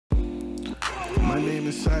name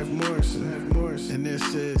is Syfe Morrison, and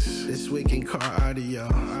this is This Week in Car Audio.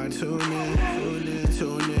 Tune in.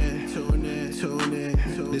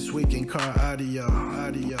 This Week in Car Audio.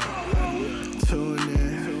 Tune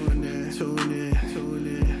in.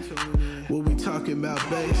 We'll be talking about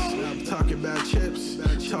bass, talking about chips,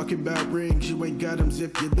 talking about rings. You ain't got them,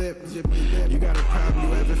 zip your lip. You got a problem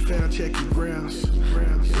you haven't found, check your grounds.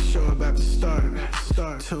 The show about to start.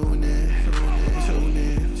 Tune in.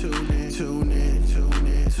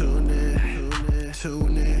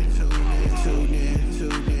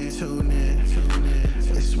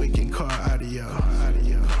 This Week in Car Audio.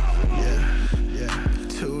 Yeah.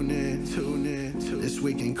 Tune in. This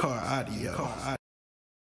Week in Car Audio.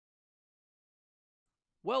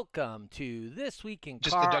 Welcome to This Week in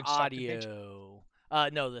Just the Car Doug Stockton page? Audio.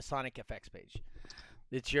 No, the Sonic FX page.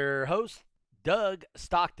 It's your host, Doug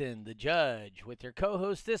Stockton, the judge. With your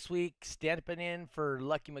co-host this week, standing in for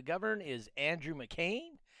Lucky McGovern, is Andrew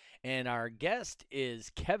McCain. And our guest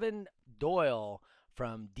is Kevin Doyle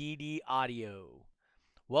from DD Audio.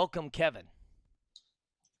 Welcome, Kevin.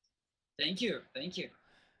 Thank you.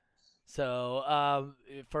 So,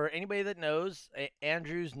 for anybody that knows,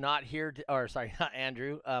 Andrew's not here. Not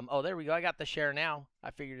Andrew. There we go. I got the share now.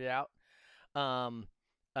 I figured it out.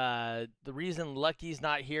 The reason Lucky's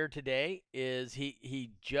not here today is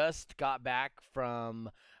he just got back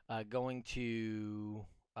from going to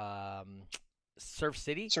Surf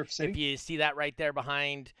City. If you see that right there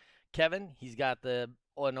behind Kevin, he's got an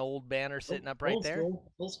old banner sitting up right there.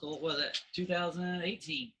 Old school. Was it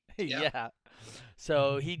 2018? Yeah.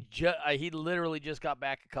 So he literally just got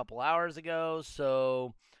back a couple hours ago.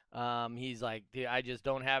 So he's like, dude, I just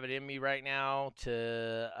don't have it in me right now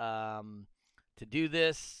to do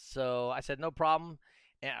this. So I said, no problem.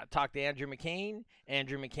 And I talked to Andrew McCain.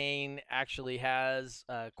 Andrew McCain actually has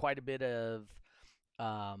quite a bit of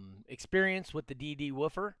experience with the DD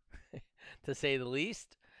woofer, to say the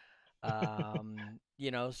least.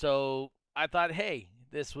 So I thought, hey,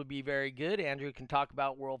 this would be very good. Andrew can talk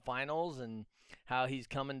about World Finals and how he's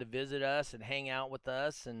coming to visit us and hang out with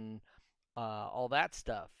us and all that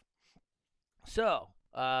stuff. So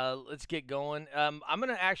let's get going. I'm going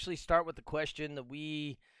to actually start with the question that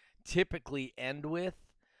we typically end with,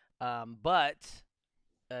 but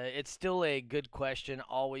it's still a good question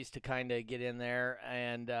always to kind of get in there.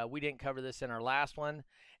 And we didn't cover this in our last one.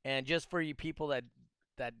 And just for you people that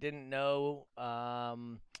didn't know,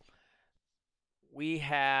 we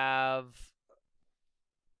have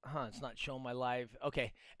it's not showing my live.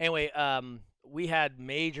 Okay. Anyway, we had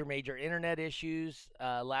major internet issues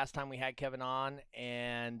last time we had Kevin on,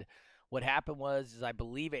 and what happened was I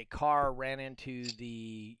believe a car ran into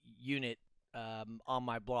the unit on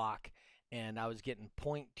my block, and I was getting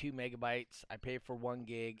 0.2 megabytes. I paid for 1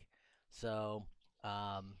 gig, so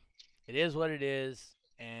it is what it is,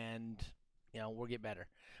 and we'll get better.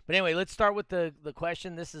 But anyway, let's start with the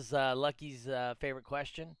question. This is Lucky's favorite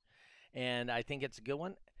question, and I think it's a good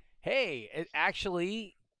one. Hey,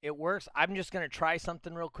 it works. I'm just going to try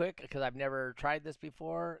something real quick because I've never tried this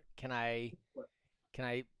before. Can I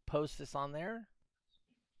post this on there?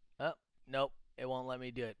 Oh, nope. It won't let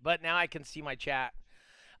me do it. But now I can see my chat.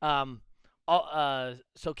 So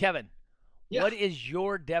Kevin, Yeah. What is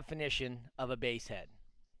your definition of a bass head?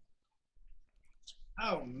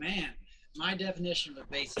 Oh man, my definition of a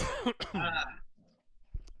bass head.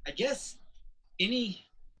 I guess any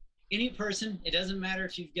person. It doesn't matter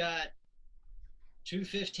if you've got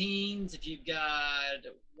 215s, if you've got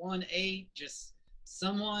 1.8, just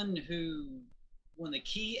someone who one of the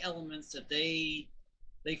key elements that they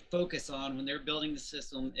focus on when they're building the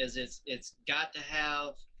system is it's got to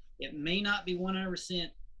have. It may not be 100%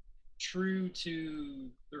 true to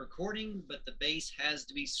the recording, but the bass has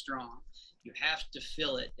to be strong. You have to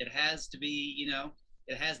feel it. It has to be,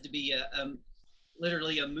 it has to be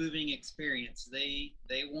literally a moving experience. They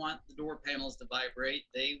want the door panels to vibrate.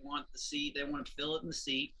 They want the seat. They want to feel it in the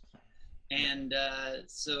seat. And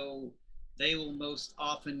so they will most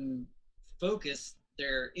often focus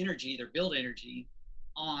their energy, their build energy,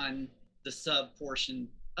 on the sub portion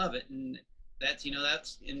of it. And that's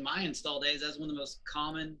in my install days, that's one of the most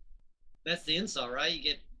common. That's the install, right? You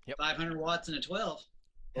get 500 watts in a 12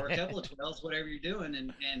 or a couple of 12s, whatever you're doing,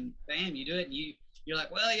 and bam, you do it, and you're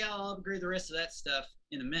like, well, yeah, I'll upgrade the rest of that stuff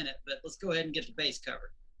in a minute, but let's go ahead and get the bass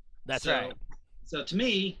covered. That's right. So to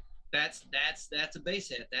me, that's a bass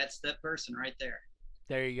head. That's that person right there.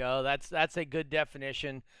 There you go. That's a good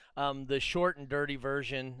definition. The short and dirty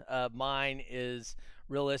version of mine is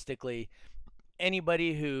realistically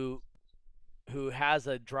anybody who has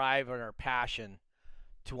a drive or a passion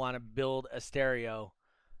to want to build a stereo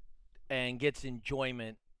and gets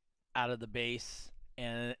enjoyment out of the bass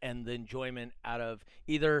and the enjoyment out of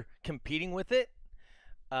either competing with it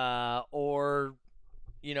or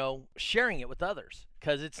sharing it with others,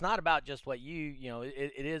 because it's not about just what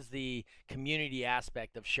it is the community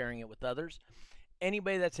aspect of sharing it with others.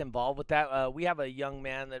 Anybody that's involved with that, we have a young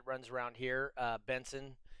man that runs around here,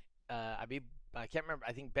 Benson. I can't remember.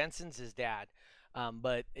 I think Benson's his dad,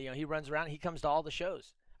 but he runs around. He comes to all the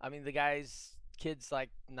shows. I mean, the guy's kid's like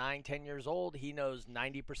 9, 10 years old. He knows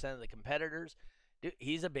 90% of the competitors. Dude,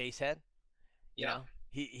 he's a bass head. Yeah.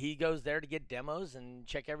 He goes there to get demos and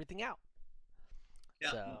check everything out.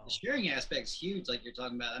 Yeah, So. the sharing aspect's huge, like you're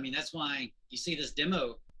talking about. I mean, that's why you see this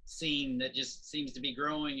demo scene that just seems to be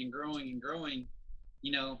growing and growing and growing.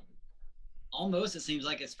 Almost it seems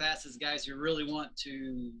like as fast as guys who really want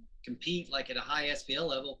to compete, like at a high SPL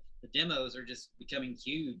level, the demos are just becoming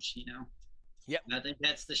huge. Yep. And I think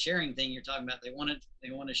that's the sharing thing you're talking about. They want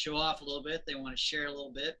to show off a little bit, they want to share a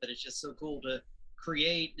little bit, but it's just so cool to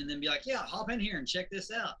create and then be like, yeah, hop in here and check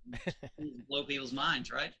this out. Blow people's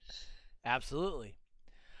minds, right? Absolutely.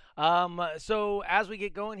 So as we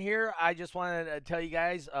get going here, I just wanted to tell you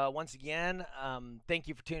guys once again, thank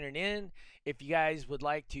you for tuning in. If you guys would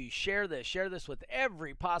like to share this with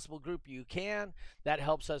every possible group you can. That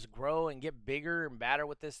helps us grow and get bigger and badder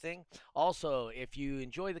with this thing. Also, if you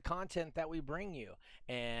enjoy the content that we bring you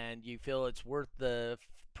and you feel it's worth the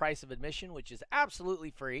price of admission, which is absolutely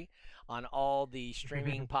free on all the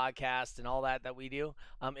streaming podcasts and all that we do,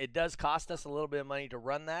 it does cost us a little bit of money to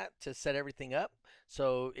run that, to set everything up.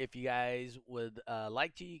 So if you guys would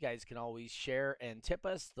like to, you guys can always share and tip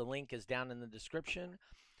us. The link is down in the description.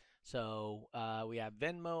 So we have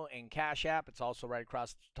Venmo and Cash App. It's also right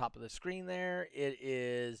across the top of the screen there. It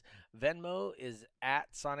is Venmo is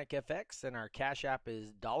at SonicFX, and our Cash App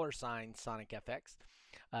is $SonicFX.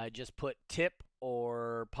 Just put tip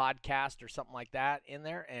or podcast or something like that in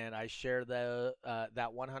there, and I share that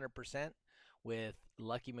 100% with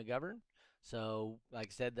Lucky McGovern. So, like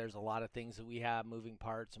I said, there's a lot of things that we have, moving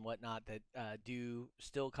parts and whatnot, that do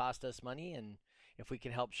still cost us money, and if we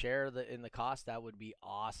can help share in the cost, that would be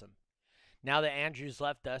awesome. Now that Andrew's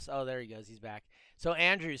left us, oh, there he goes, he's back. So,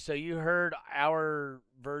 Andrew, so you heard our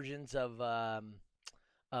versions of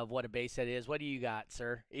what a bass head is. What do you got,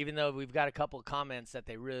 sir? Even though we've got a couple of comments that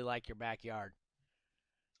they really like your backyard.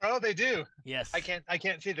 Oh, they do. Yes. I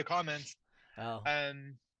can't see the comments. Oh.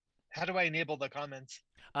 How do I enable the comments?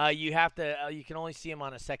 You have to. You can only see them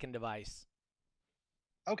on a second device.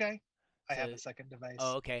 Okay. I have a second device.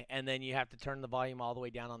 Oh, okay. And then you have to turn the volume all the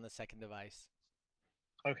way down on the second device.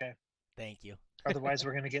 Okay. Thank you. Otherwise,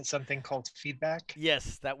 we're going to get something called feedback.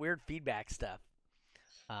 Yes, that weird feedback stuff.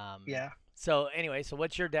 Yeah. So anyway, so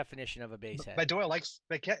what's your definition of a bass head? But Doyle likes.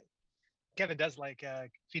 But Kevin does like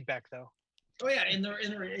feedback, though. Oh yeah,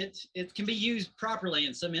 it can be used properly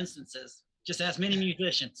in some instances. Just ask many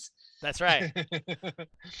musicians. That's right.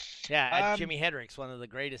 Yeah, Jimi Hendrix, one of the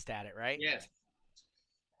greatest at it, right? Yes.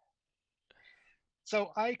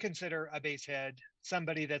 So I consider a bass head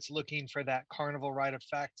somebody that's looking for that carnival ride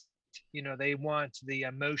effect. They want the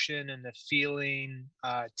emotion and the feeling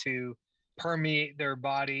to permeate their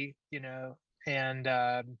body, and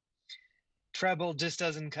treble just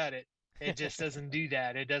doesn't cut it. It just doesn't do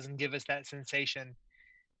that. It doesn't give us that sensation.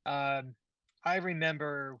 I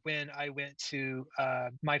remember when I went to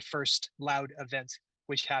my first loud event,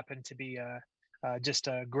 which happened to be just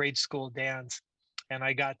a grade school dance. And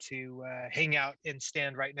I got to hang out and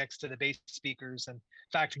stand right next to the bass speakers. And in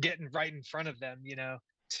fact, getting right in front of them,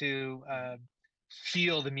 to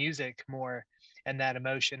feel the music more and that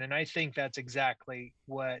emotion. And I think that's exactly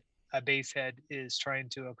what a bass head is trying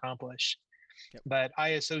to accomplish. Yep. But I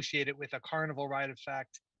associate it with a carnival ride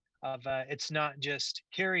effect of it's not just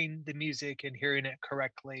hearing the music and hearing it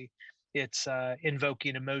correctly. It's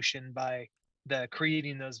invoking emotion by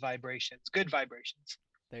creating those vibrations, good vibrations.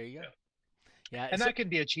 There you go. Yeah, and that can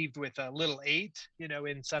be achieved with a little 8,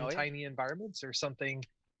 in some tiny environments or something,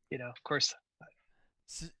 of course.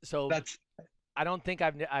 So that's. I don't think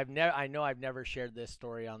I know I've never shared this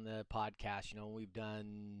story on the podcast. We've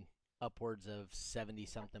done upwards of 70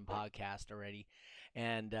 something podcasts already,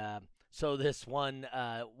 and so this one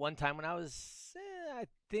time when I was, I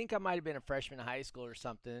think I might have been a freshman in high school or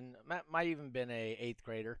something. Might even been a 8th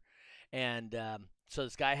grader, and so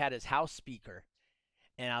this guy had his house speaker,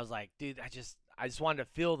 and I was like, dude, I just wanted to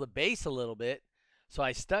feel the bass a little bit, so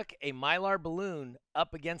I stuck a Mylar balloon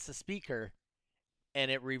up against the speaker, and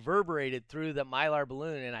it reverberated through the Mylar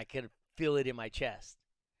balloon, and I could feel it in my chest.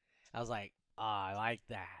 I was like, I like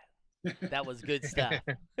that. That was good stuff.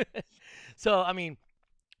 So, I mean,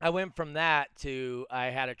 I went from that to I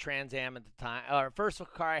had a Trans Am at the time. Or first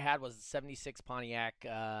car I had was a '76 Pontiac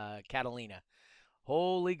Catalina.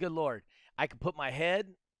 Holy good lord! I could put my head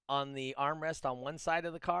on the armrest on one side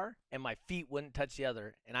of the car, and my feet wouldn't touch the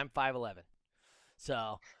other. And I'm 5'11",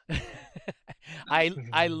 so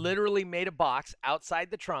I literally made a box outside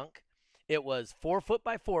the trunk. It was 4 foot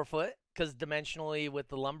by 4 foot because dimensionally with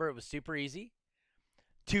the lumber it was super easy.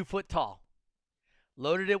 2 foot tall.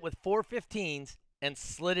 Loaded it with 415s and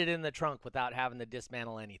slid it in the trunk without having to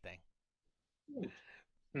dismantle anything.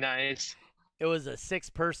 Nice. It was a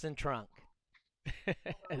 6-person trunk.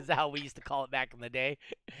 Is how we used to call it back in the day.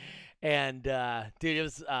 And dude, it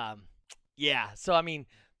was yeah. So I mean,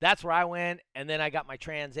 that's where I went, and then I got my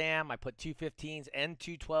Trans Am. I put 215s and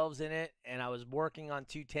 212s in it, and I was working on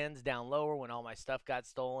 210s down lower when all my stuff got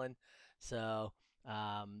stolen. So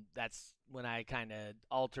that's when I kind of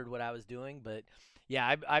altered what I was doing. But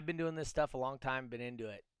yeah, I've been doing this stuff a long time, been into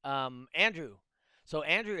it. Andrew. So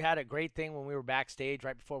Andrew had a great thing when we were backstage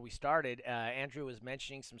right before we started. Andrew was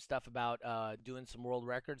mentioning some stuff about doing some world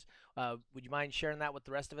records. Would you mind sharing that with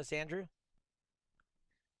the rest of us, Andrew?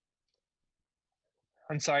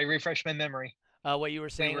 I'm sorry, refresh my memory. What you were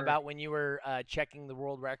saying about when you were checking the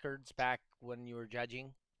world records back when you were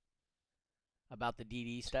judging about the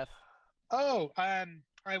DD stuff. Oh, I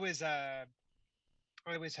was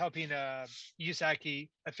helping Yusaki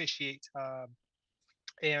officiate,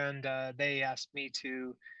 and they asked me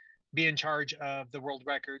to be in charge of the world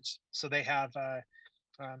records. So they have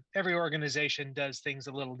every organization does things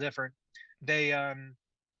a little different. They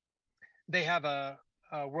have a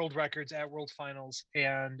world records at World Finals,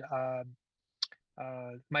 and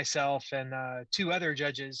myself and 2 other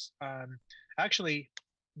judges. Actually,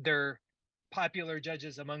 they're popular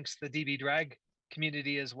judges amongst the DB drag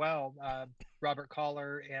community as well. Robert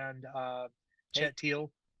Collar and Chet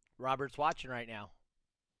Teal. Robert's watching right now.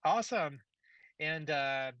 Awesome. And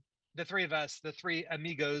the 3 of us, the 3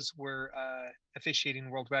 amigos, were officiating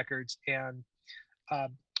world records, and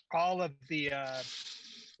all of the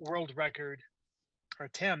world record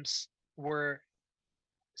attempts were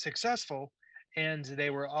successful, and they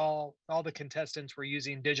were all the contestants were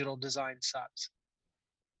using digital design subs.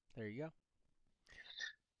 There you go.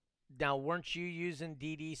 Now, weren't you using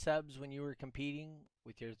DD subs when you were competing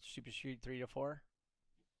with your Super Street 3 to 4?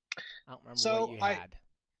 I don't remember what you had.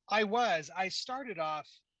 I started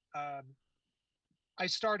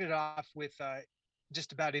off with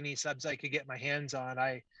just about any subs I could get my hands on.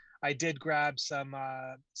 I did grab some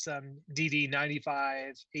DD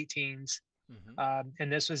 95 18s,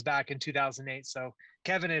 and this was back in 2008. So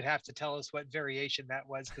Kevin would have to tell us what variation that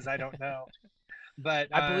was, because I don't know. But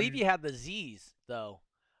I believe you had the Z's though,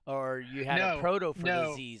 or you had a proto for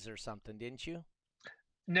the Z's or something, didn't you?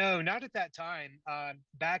 No, not at that time.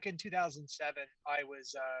 Back in 2007,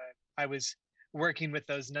 I was working with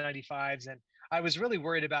those 95s, and I was really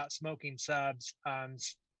worried about smoking subs.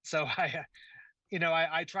 So I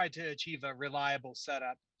tried to achieve a reliable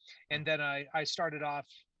setup, and then I started off,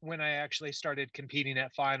 when I actually started competing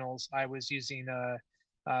at finals, I was using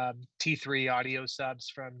T3 audio subs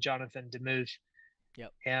from Jonathan Demuth.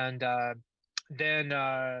 Yep. And then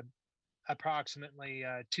approximately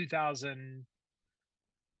 2000.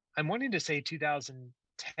 I'm wanting to say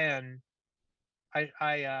 2010.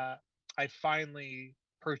 I finally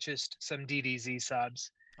purchased some DDZ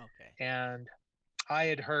subs. Okay. And I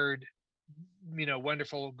had heard,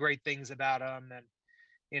 wonderful, great things about them,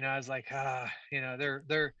 and I was like,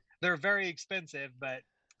 they're very expensive, but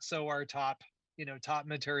so are top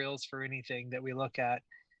materials for anything that we look at.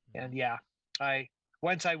 And yeah,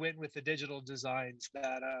 once I went with the digital designs,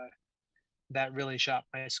 that really shot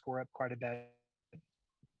my score up quite a bit.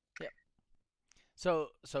 So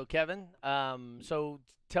Kevin, so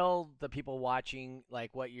tell the people watching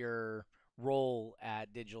like what your role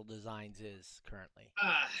at Digital Designs is currently.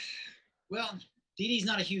 Well, DD's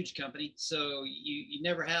not a huge company, so you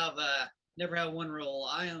never have one role.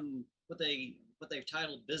 I am what they've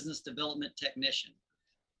titled business development technician.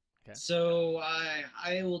 Okay. So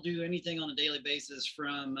I will do anything on a daily basis,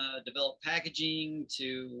 from develop packaging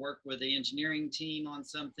to work with the engineering team on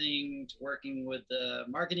something, to working with the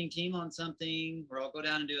marketing team on something, or I'll go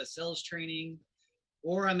down and do a sales training,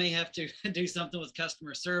 or I may have to do something with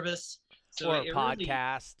customer service. So or a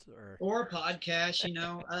podcast, or a podcast,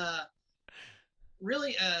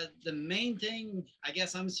 really, the main thing I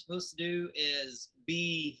guess I'm supposed to do is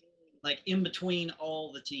be like in between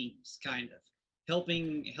all the teams, kind of.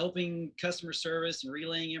 Helping customer service and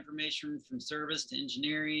relaying information from service to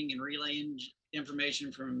engineering, and relaying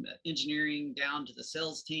information from engineering down to the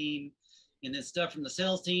sales team, and then stuff from the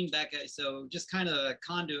sales team back. So just kind of a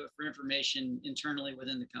conduit for information internally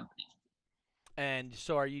within the company. And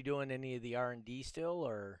so, are you doing any of the R&D still,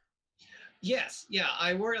 or? Yes, yeah.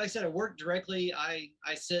 I work. Like I said, I work directly. I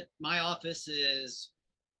sit. My office is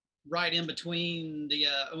right in between the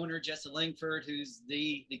owner, Jesse Langford, who's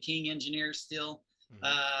the king engineer still,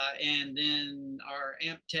 and then our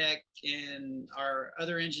amp tech and our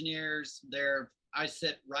other engineers. I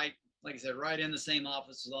sit right, like I said, right in the same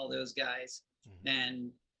office with all those guys.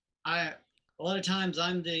 And a lot of times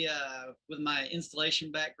I'm the with my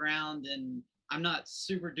installation background, and I'm not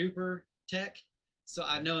super duper tech, so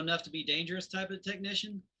I know enough to be dangerous type of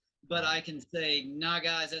technician, but I can say, nah,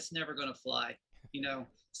 guys, that's never going to fly, you know.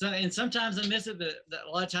 So, and sometimes I miss it, but a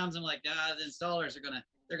lot of times I'm like, nah, the installers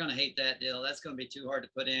they're gonna hate that deal. That's gonna be too hard to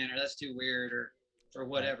put in, or that's too weird, or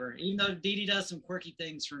whatever. Even though DD does some quirky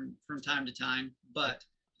things from time to time, but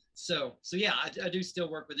so yeah, I do still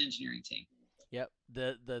work with the engineering team. Yep.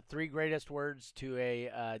 The three greatest words to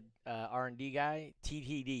a R&D guy: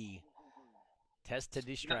 TTD, test to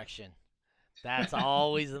destruction. That's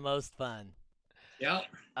always the most fun. Yep.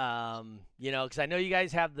 You know, because I know you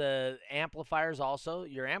guys have the amplifiers also.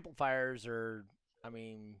 Your amplifiers are, I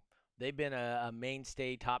mean, they've been a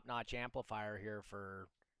mainstay, top-notch amplifier here for,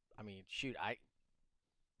 I mean, shoot,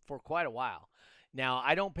 for quite a while. Now,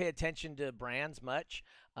 I don't pay attention to brands much,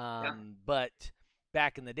 but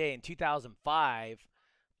back in the day, in 2005,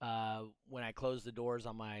 when I closed the doors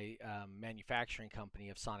on my manufacturing company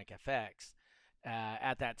of Sonic FX,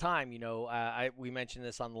 at that time, you know, we mentioned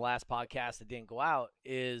this on the last podcast that didn't go out,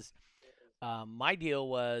 is my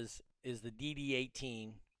deal is the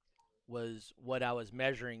DD18 was what I was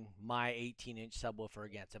measuring my 18-inch subwoofer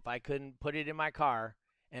against. If I couldn't put it in my car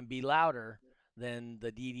and be louder than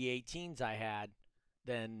the DD18s I had,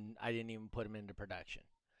 then I didn't even put them into production.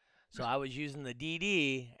 So I was using the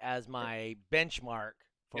DD as my benchmark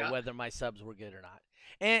for whether my subs were good or not.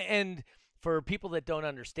 And for people that don't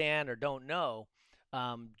understand or don't know,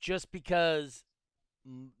 just because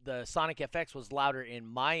the Sonic FX was louder in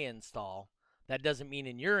my install, that doesn't mean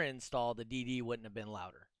in your install the DD wouldn't have been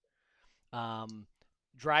louder.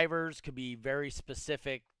 Drivers could be very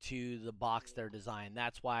specific to the box they're designed.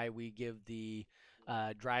 That's why we give the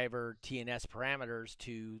driver TNS parameters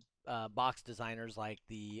to box designers like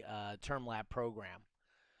the TermLab program,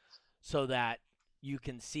 so that you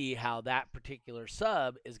can see how that particular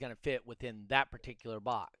sub is going to fit within that particular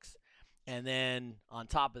box. And then on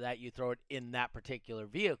top of that, you throw it in that particular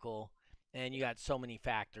vehicle, and you got so many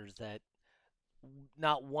factors that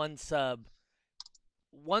not one sub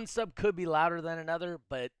could be louder than another,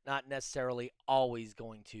 but not necessarily always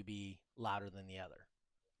going to be louder than the other,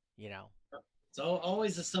 you know? So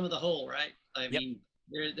always the sum of the whole, right? I mean,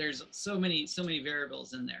 there's so many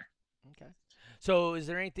variables in there. Okay. So is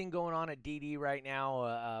there anything going on at DD right now,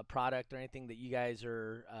 a product or anything that you guys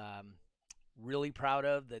are really proud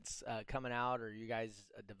of that's coming out, or you guys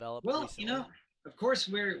developed recently? You know, of course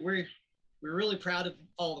we're really proud of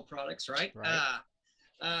all the products, right?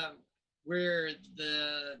 Where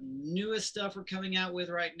the newest stuff we're coming out with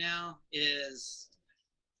right now is,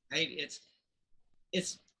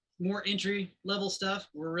 it's more entry level stuff.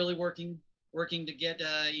 We're really working to get,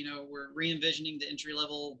 you know, we're re-envisioning the entry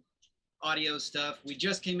level audio stuff. We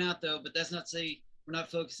just came out though, but that's not to say we're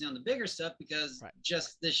not focusing on the bigger stuff, because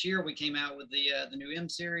just this year we came out with the new M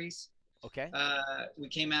series. Okay. We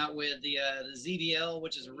came out with the ZVL,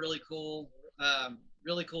 which is a really cool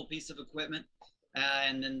piece of equipment.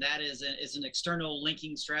 And then that is an external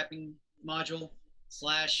linking strapping module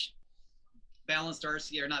 / balanced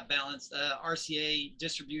RCA, or not balanced, RCA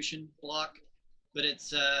distribution block. But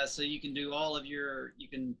it's so you can do all of you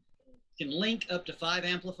can link up to 5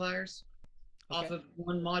 amplifiers off of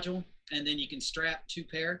one module, and then you can strap 2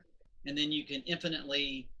 pair, and then you can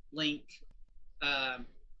infinitely link the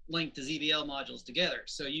ZVL modules together.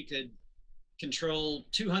 So you could control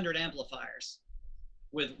 200 amplifiers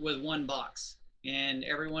with one box, and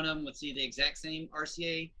every one of them would see the exact same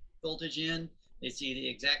RCA voltage in. They see the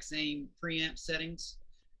exact same preamp settings,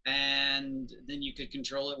 and then you could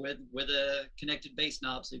control it with a connected bass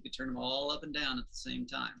knob, so you could turn them all up and down at the same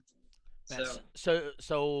time.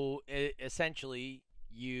 So essentially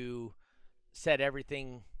you set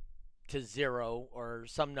everything to 0 or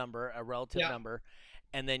some number, a relative number,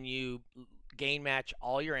 and then you gain match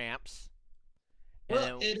all your amps.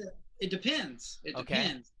 Well, it depends. It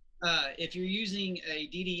depends. If you're using a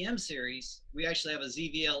DDM series, we actually have a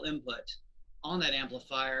ZVL input on that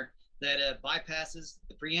amplifier that bypasses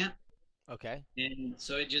the preamp. Okay. And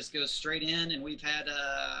so it just goes straight in. And we've had,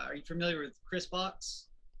 are you familiar with Chris Box?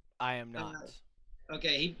 I am not.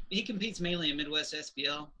 Okay, he competes mainly in Midwest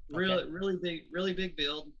SPL. Okay. Really big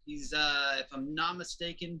build. He's if I'm not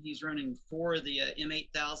mistaken, he's running 4 of the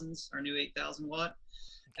M8000s, our new 8,000 watt,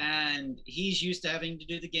 and he's used to having to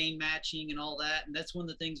do the gain matching and all that. And that's one of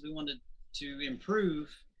the things we wanted to improve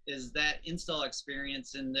is that install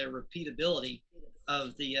experience and the repeatability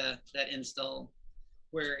of the that install,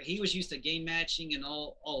 where he was used to gain matching and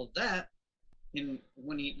all of that. And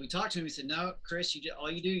when we talked to him, he said, "No, Chris, all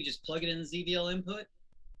you do, you just plug it in the ZVL input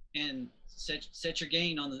and set your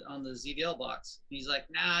gain on the ZVL box." And he's like,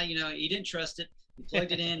 "Nah, he didn't trust it. He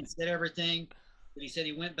plugged it in, set everything." But he said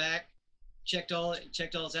he went back, checked all his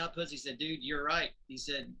outputs. He said, "Dude, you're right." He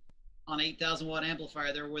said, "On 8,000 watt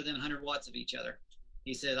amplifier, they're within 100 watts of each other."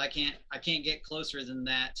 He said, "I can't get closer than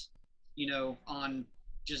that, on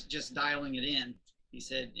just dialing it in." He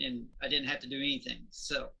said, and I didn't have to do anything.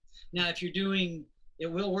 So now, if you're doing, it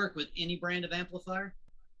will work with any brand of amplifier.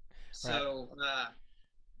 So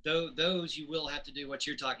those you will have to do what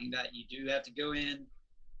you're talking about. You do have to go in,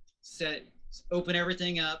 open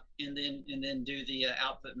everything up, and then do the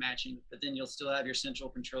output matching. But then you'll still have your central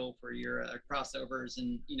control for your crossovers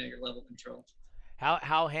and your level control.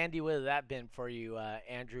 How handy would that been for you,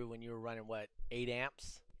 Andrew, when you were running 8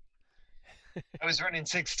 amps? I was running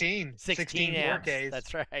 16 amps. 4Ks.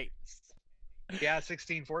 That's right. Yeah,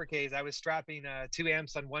 16 4Ks. I was strapping 2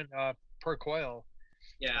 amps on one per coil.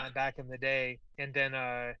 Yeah. Back in the day, and then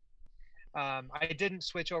I didn't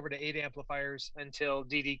switch over to 8 amplifiers until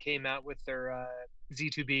DD came out with their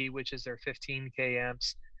Z2B, which is their 15K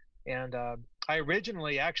amps. And I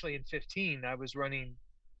originally, actually in 15, I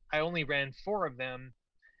only ran 4 of them,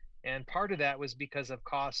 and part of that was because of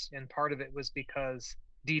cost, and part of it was because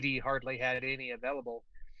DD hardly had any available.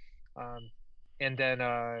 And then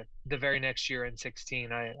the very next year in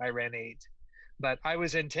 16, I ran 8. But I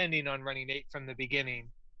was intending on running 8 from the beginning.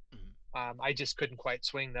 I just couldn't quite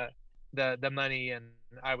swing the money, and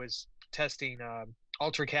I was testing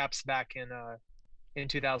Ultra Caps back in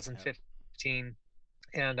 2015,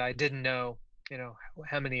 and I didn't know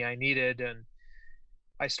how many I needed, and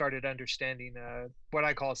I started understanding what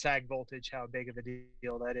I call sag voltage, how big of a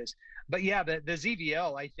deal that is. But yeah, the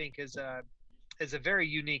ZVL I think is a very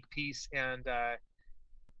unique piece, and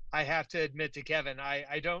I have to admit to Kevin,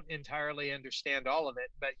 I don't entirely understand all of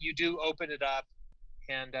it, but you do open it up,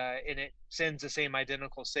 and it sends the same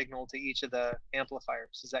identical signal to each of the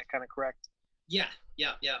amplifiers. Is that kind of correct? Yeah.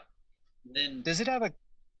 Then does it have a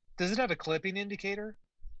clipping indicator?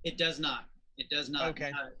 It does not.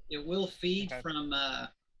 Okay. It will feed from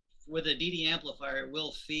with a DD amplifier. It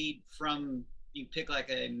will feed from, you pick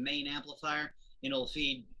like a main amplifier, and it'll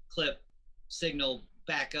feed clip signal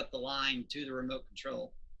back up the line to the remote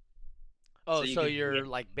control. Oh, so your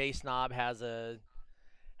like bass knob has a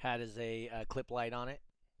clip light on it?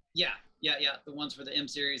 Yeah. The ones for the M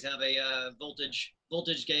series have a voltage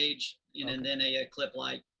gauge, and then a clip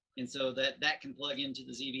light, and so that can plug into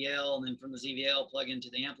the ZVL, and then from the ZVL plug into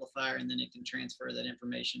the amplifier, and then it can transfer that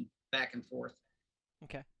information back and forth.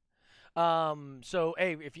 Okay. So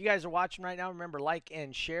hey, if you guys are watching right now, remember, like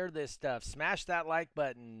and share this stuff. Smash that like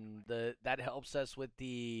button. That helps us with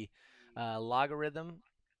the logarithm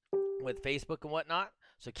with Facebook and whatnot.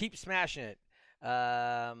 So keep smashing it.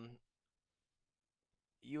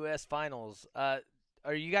 U.S. Finals.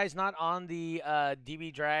 Are you guys not on the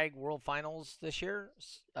DB Drag World Finals this year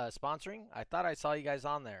sponsoring? I thought I saw you guys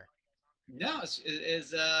on there. No, as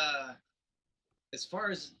far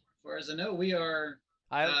as I know, we are.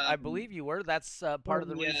 I believe you were. That's part of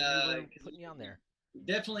the reason you were putting me on there.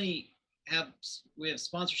 Definitely have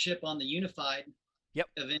sponsorship on the Unified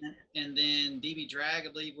event, and then DB Drag,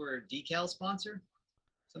 I believe we're a decal sponsor,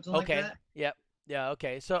 something like that. Yep. Yeah.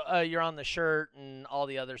 Okay. So you're on the shirt and all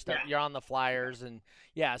the other stuff. Yeah. You're on the flyers and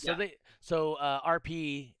So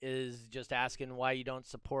RP is just asking why you don't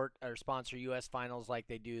support or sponsor U.S. Finals like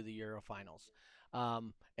they do the Euro Finals.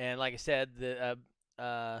 And like I said,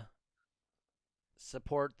 why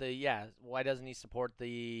doesn't he support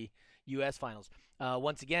the U.S. Finals?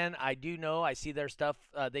 Once again, I do know, I see their stuff.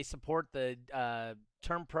 They support the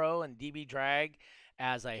Turn Pro and DB Drag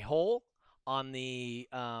as a whole on the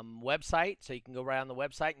website. So you can go right on the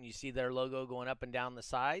website and you see their logo going up and down the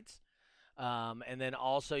sides. And then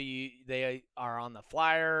also they are on the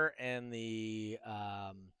flyer and the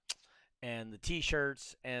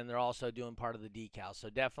T-shirts, and they're also doing part of the decal. So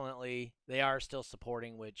definitely they are still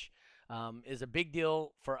supporting, which is a big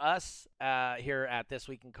deal for us here at This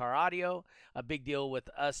Week in Car Audio, a big deal with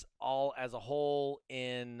us all as a whole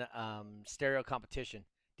in stereo competition.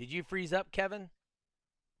 Did you freeze up, Kevin?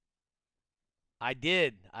 I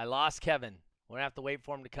did. I lost Kevin. We're going to have to wait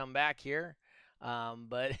for him to come back here.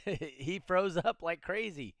 But he froze up like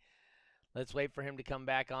crazy. Let's wait for him to come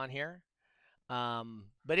back on here.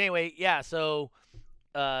 But anyway, yeah. So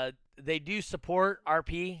they do support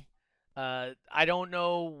RP. I don't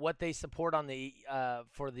know what they support on the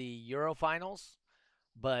for the Euro finals,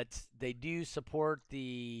 but they do support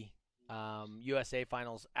the USA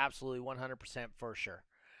finals absolutely 100% for sure.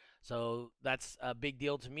 So that's a big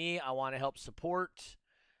deal to me. I want to help support.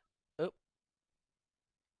 Oh,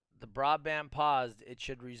 the broadband paused. It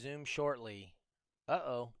should resume shortly.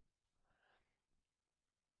 Uh-oh.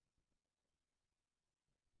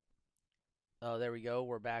 Oh, there we go.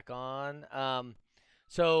 We're back on.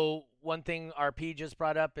 So one thing RP just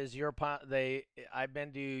brought up is I've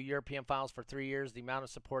been to European finals for 3 years. The amount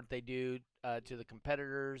of support they do to the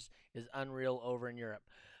competitors is unreal over in Europe.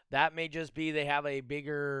 That may just be they have a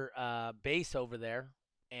bigger base over there,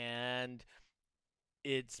 and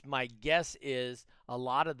it's my guess is a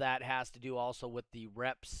lot of that has to do also with the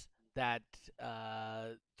reps that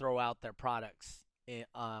throw out their products in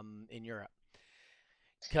Europe.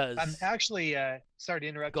 I'm Because actually sorry to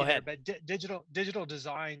interrupt Go you there, ahead. but Digital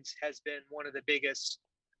Designs has been one of the biggest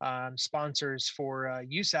sponsors for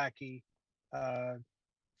USACI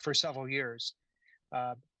for several years.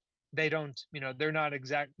 They don't, they're not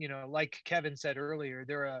exact, like Kevin said earlier,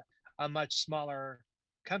 they're a much smaller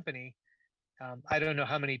company. I don't know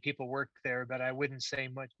how many people work there, but I wouldn't say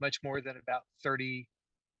much more than about 30,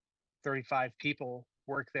 35 people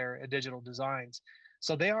work there at Digital Designs.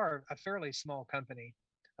 So they are a fairly small company.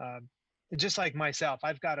 Um, just like myself,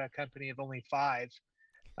 I've got a company of only 5.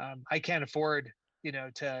 I can't afford,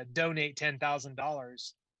 to donate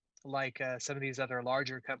 $10,000 like some of these other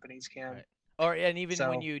larger companies can. Right. And even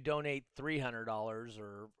when So, you donate $300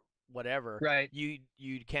 or whatever, right, you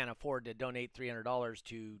can't afford to donate $300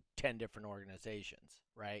 to 10 different organizations,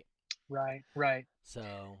 right? right. So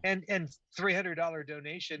And $300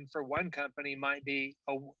 donation for one company might be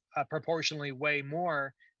a proportionally way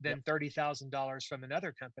more yep, than $30,000 from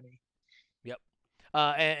another company. yep.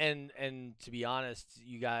 And to be honest,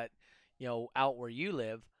 you got out where you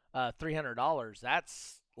live, $300.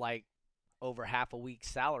 That's like over half a week's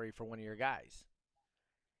salary for one of your guys.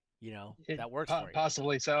 That works for you.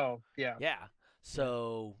 Possibly so. Yeah. Yeah. Yeah.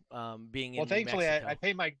 So being Well, in New thankfully, I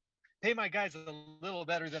Mexico. pay my guys a little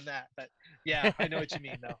better than that. But yeah, I know what you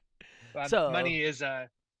mean, though. So Money is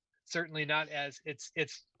certainly not as it's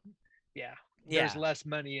yeah. yeah, There's less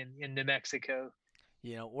money in New Mexico.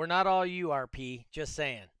 we're not all URP. Just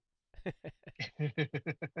saying.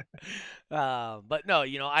 But no,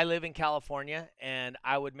 I live in California, and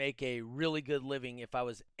I would make a really good living if I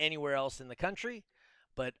was anywhere else in the country.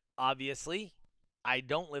 But obviously, I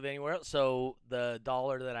don't live anywhere else, so the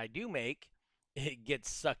dollar that I do make, it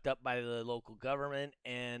gets sucked up by the local government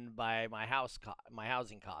and by my my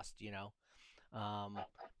housing cost. Um,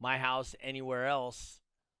 my house anywhere else,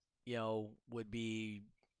 would be,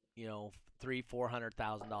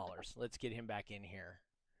 300,000-400,000. Let's get him back in here.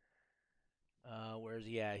 Where's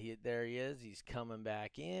he at? There he is. He's coming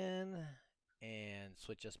back in, and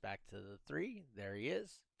switch us back to the 3. There he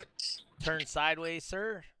is. Turn sideways,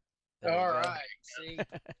 sir. There All we go. right.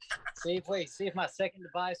 See if my second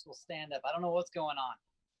device will stand up. I don't know what's going on.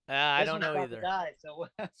 I This don't one's know about to either. die, so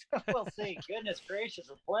we'll see. Goodness gracious,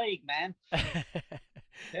 a plague, man.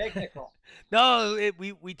 Technical. No,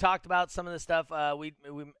 we talked about some of the stuff. We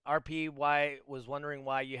RP was wondering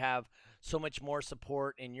why you have so much more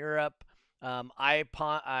support in Europe. I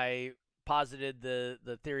posited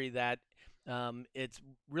the theory that it's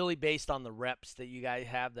really based on the reps that you guys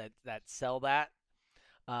have that sell the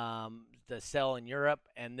sell in Europe,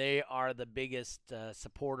 and they are the biggest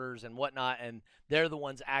supporters and whatnot, and they're the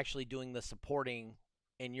ones actually doing the supporting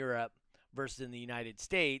in Europe versus in the United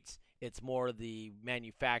States. It's more the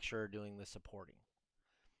manufacturer doing the supporting.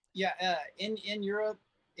 Yeah, in Europe,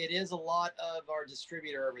 it is a lot of our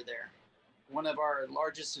distributor over there. One of our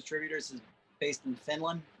largest distributors is based in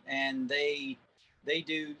Finland, and they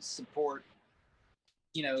do support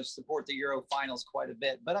the Euro finals quite a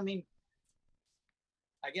bit. But I mean,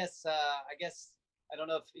 I guess I don't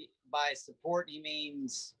know if by support he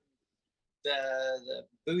means the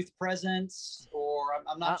booth presence, or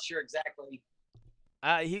I'm not sure exactly.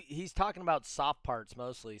 He's talking about soft parts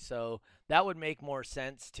mostly, so that would make more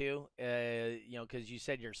sense too. Because you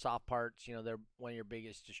said your soft parts, they're one of your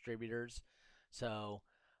biggest distributors. So,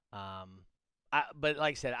 but like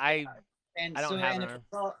I said, I don't have an.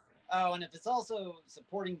 And if it's also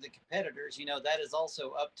supporting the competitors, that is up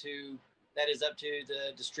to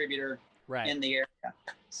the distributor Right. in the area.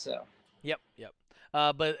 So. Yep.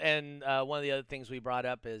 But one of the other things we brought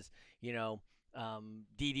up is,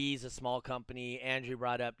 DD's a small company. Andrew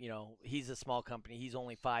brought up, he's a small company. He's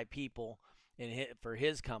only 5 people for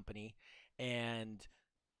his company, and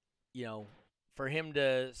you know, for him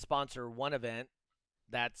to sponsor one event,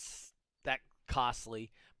 that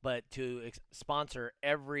costly. But to sponsor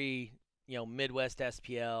every Midwest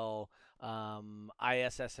SPL,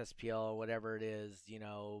 ISS SPL, or whatever it is,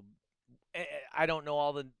 I don't know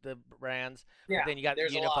all the brands. Yeah, but then you got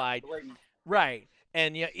there's Unified, a lot. Believe me. right?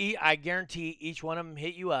 And I guarantee each one of them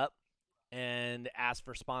hit you up and ask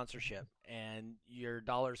for sponsorship, and your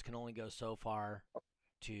dollars can only go so far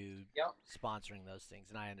to Yep. sponsoring those things,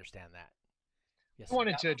 and I understand that. Yes, I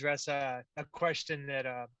wanted to address a question that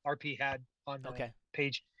RP had on the Okay.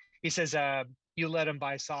 page. He says, "You let them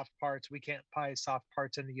buy soft parts. We can't buy soft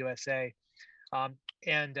parts in the USA."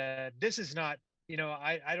 And this is not,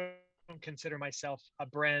 I don't consider myself a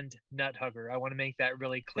brand nut hugger. I want to make that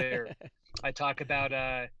really clear. I talk about,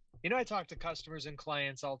 I talk to customers and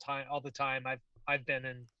clients all the time. I've been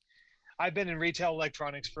in retail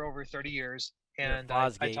electronics for over 30 years, You're a and I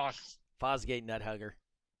Fosgate. talk. Fosgate nut hugger.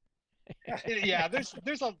 Yeah,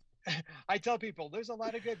 there's a. I tell people there's a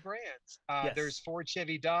lot of good brands. Yes. There's Ford,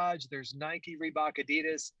 Chevy, Dodge. There's Nike, Reebok,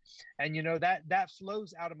 Adidas, and that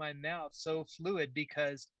flows out of my mouth so fluid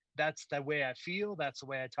because that's the way I feel. That's the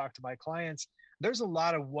way I talk to my clients. There's a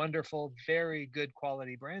lot of wonderful, very good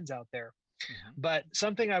quality brands out there. Mhm. But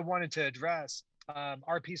something I wanted to address,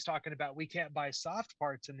 RP's talking about we can't buy soft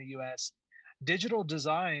parts in the US. Digital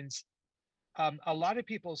Designs, a lot of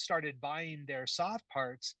people started buying their soft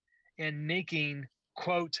parts and making,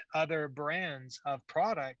 quote, other brands of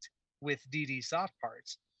product with DD soft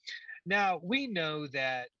parts. Now, we know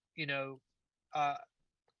that, uh,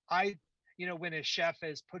 when a chef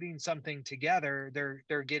is putting something together,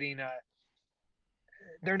 they're getting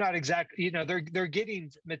they're not exact, they're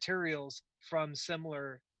getting materials from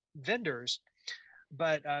similar vendors,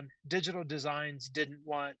 but Digital Designs didn't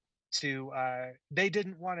want to they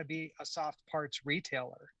didn't want to be a soft parts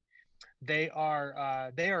retailer. They are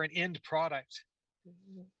an end product.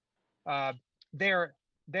 uh, they're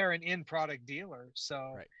an end product dealer,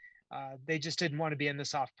 so Right. they just didn't want to be in the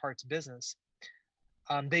soft parts business.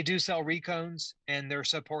 They do sell recones, and they're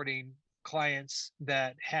supporting clients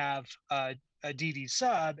that have a DD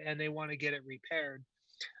sub and they want to get it repaired.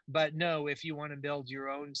 But no, if you want to build your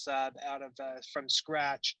own sub out of from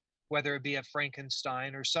scratch, whether it be a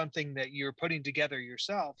Frankenstein or something that you're putting together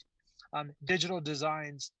yourself, Digital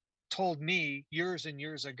Designs told me years and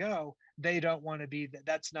years ago they don't want to be that.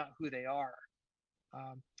 That's not who they are.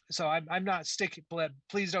 So I'm not sticking.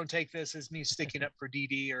 Please don't take this as me sticking up for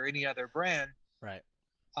DD or any other brand. Right.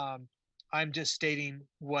 I'm just stating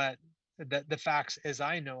what the facts as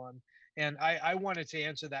I know them. And I wanted to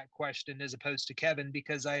answer that question as opposed to Kevin,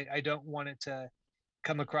 because I don't want it to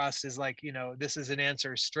come across as like, this is an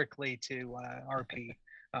answer strictly to RP.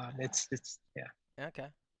 It's yeah. Okay.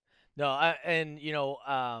 No,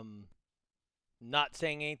 not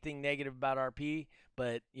saying anything negative about RP,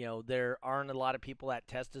 but there aren't a lot of people that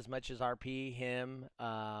test as much as RP, him,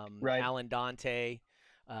 Right. Alan Dante.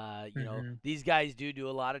 Mhm. These guys do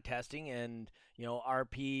a lot of testing, and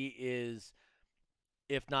RP is,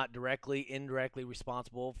 if not directly, indirectly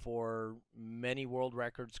responsible for many world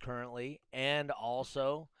records currently, and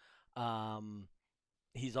also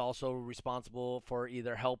he's also responsible for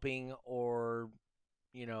either helping or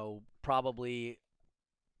probably,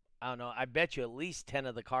 I don't know, I bet you at least 10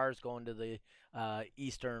 of the cars going to the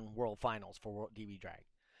Eastern World Finals for DB Drag.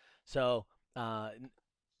 So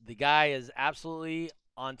the guy is absolutely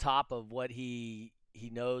on top of what he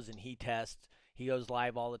knows, and he tests. He goes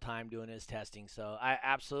live all the time doing his testing. So I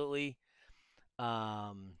absolutely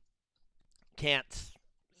can't,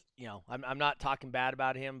 I'm not talking bad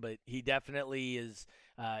about him, but he definitely is.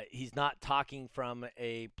 He's not talking from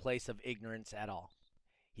a place of ignorance at all.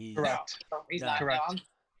 He's Correct. No, he's No. not. Correct. No,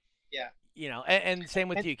 yeah. and same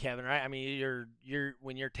with you, Kevin, right? I mean, you're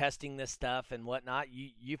when you're testing this stuff and whatnot,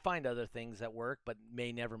 you find other things that work, but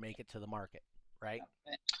may never make it to the market, right?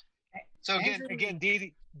 So Andrew- again,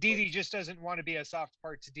 DD just doesn't want to be a soft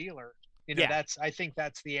parts dealer. Yeah. I think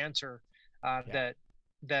that's the answer Yeah.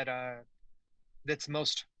 that's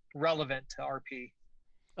most relevant to RP.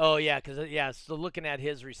 Oh yeah, because so looking at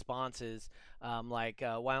his responses, why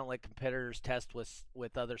don't let competitors test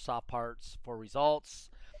with other soft parts for results,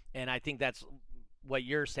 and I think that's what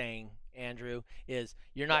you're saying, Andrew, is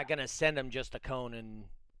you're not going to send them just a cone and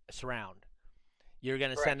a surround. You're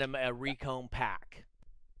going to Correct. send them a recone pack.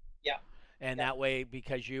 Yeah. And that way,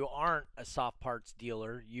 because you aren't a soft parts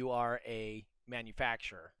dealer, you are a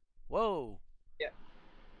manufacturer. Whoa. Yeah.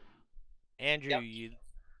 Andrew, Yep.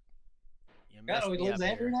 You God, messed we me up lose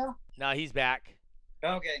Andrew here. now. No, he's back.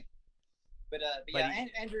 Okay, but But yeah,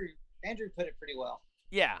 he- Andrew put it pretty well.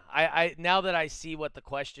 Yeah, I now that I see what the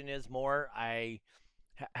question is more, I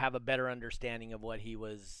have a better understanding of what he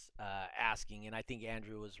was asking, and I think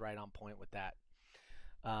Andrew was right on point with that.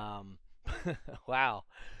 Um, wow,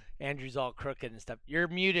 Andrew's all crooked and stuff. You're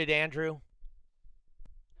muted, Andrew,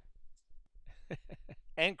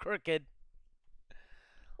 and crooked.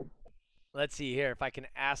 Let's see here if I can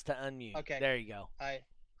ask to unmute. Okay. There you go. I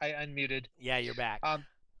unmuted. Yeah, you're back.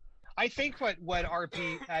 I think what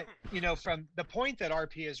RP, from the point that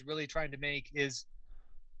RP is really trying to make is,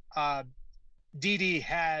 DD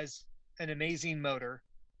has an amazing motor.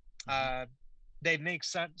 They make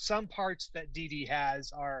some parts that DD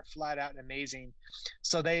has are flat out amazing,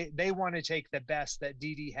 so they want to take the best that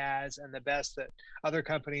DD has and the best that other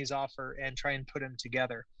companies offer and try and put them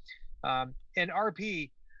together. And RP,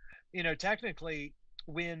 technically,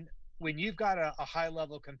 when you've got a high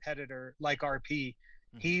level competitor like RP,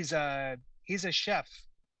 he's a chef,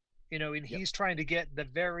 and he's trying to get the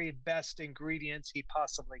very best ingredients he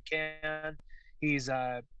possibly can. He's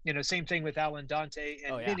same thing with Alan Dante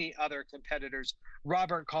and many other competitors.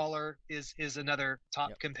 Robert Collar is another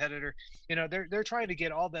top competitor. They're trying to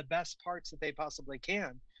get all the best parts that they possibly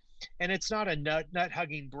can. And it's not a nut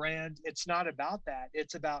hugging brand. It's not about that.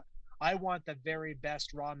 It's about, I want the very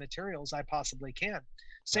best raw materials I possibly can.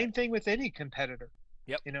 Same thing with any competitor.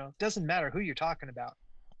 Doesn't matter who you're talking about.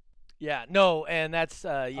 Yeah, no, and that's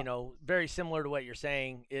very similar to what you're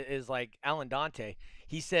saying. Is like Alan Dante.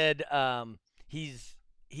 He said he's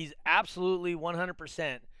absolutely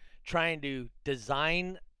 100% trying to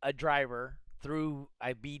design a driver through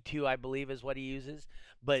B2, I believe is what he uses,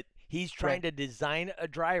 but he's trying to design a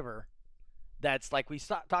driver that's, like we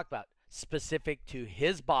talked about, specific to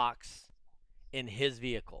his box in his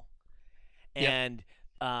vehicle. And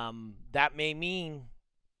that may mean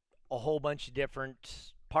a whole bunch of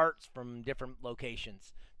different parts from different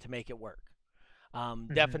locations to make it work.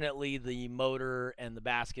 Definitely the motor and the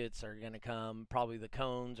baskets are going to come, probably the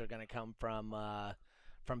cones are going to come from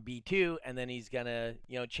B2, and then he's going to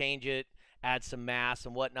change it, add some mass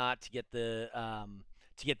and whatnot to get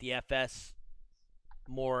the FS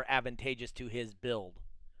more advantageous to his build,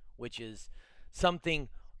 which is something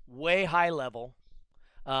way high level.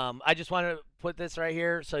 I just want to put this right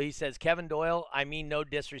here. So he says, Kevin Doyle, I mean no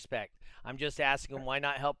disrespect. I'm just asking him, why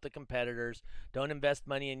not help the competitors? Don't invest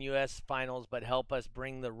money in U.S. finals, but help us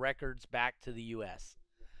bring the records back to the U.S.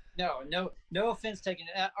 No offense taken.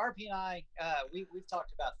 RP and I, we've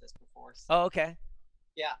talked about this before. So. Oh, okay.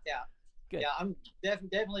 Yeah. Good. Yeah, I'm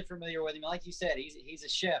definitely familiar with him. Like you said, he's a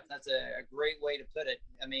chef. That's a great way to put it.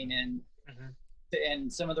 I mean,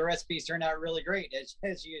 and some of the recipes turned out really great,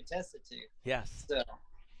 as you attested to. Yes. So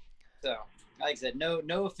like I said, no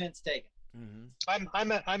offense taken.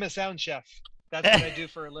 I'm a sound chef. That's what I do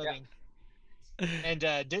for a living. And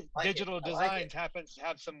Digital Designs happens to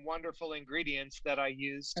have some wonderful ingredients that I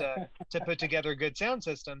use to put together good sound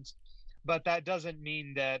systems. But that doesn't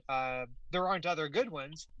mean that there aren't other good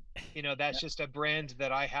ones. That's just a brand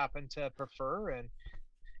that I happen to prefer. And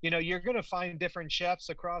you're going to find different chefs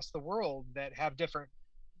across the world that have different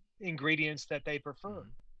ingredients that they prefer.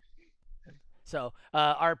 So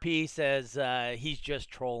RP says he's just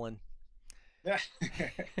trolling.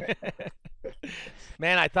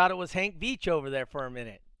 Man, I thought it was Hank Beach over there for a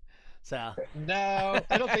minute. So no,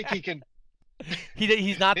 I don't think he can.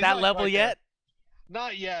 He's not that level yet.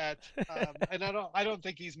 Not yet, and I don't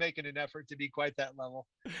think he's making an effort to be quite that level.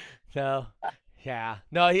 No, yeah,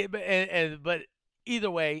 no. But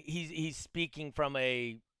either way, he's speaking from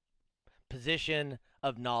a position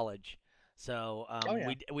of knowledge. So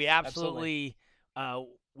we absolutely.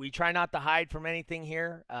 We try not to hide from anything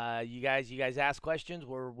here. You guys ask questions.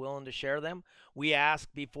 We're willing to share them. We ask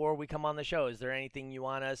before we come on the show, is there anything you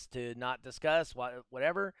want us to not discuss?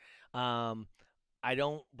 Whatever. I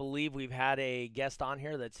don't believe we've had a guest on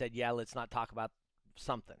here that said, yeah, let's not talk about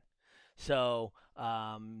something. So,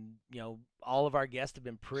 all of our guests have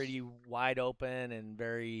been pretty wide open and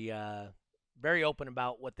very, very open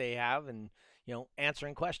about what they have and,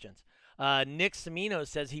 answering questions. Nick Semino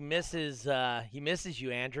says he misses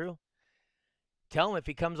you, Andrew. Tell him if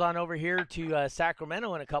he comes on over here to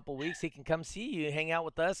Sacramento in a couple weeks, he can come see you, hang out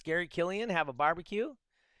with us, Gary Killian, have a barbecue.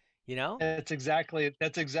 That's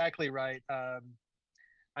exactly right.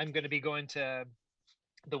 I'm going to be going to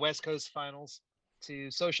the West Coast Finals to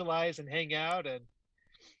socialize and hang out, and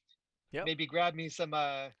maybe grab me some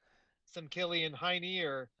Killian Heine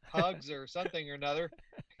or hugs or something or another.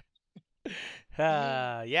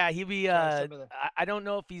 He'll be. I don't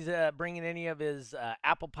know if he's bringing any of his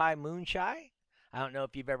apple pie moonshine. I don't know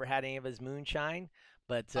if you've ever had any of his moonshine,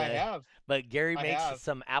 but I have. Gary I makes have.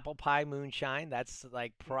 some apple pie moonshine. That's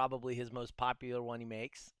like probably his most popular one he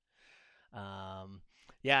makes. Um,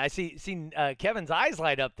 yeah, I see Kevin's eyes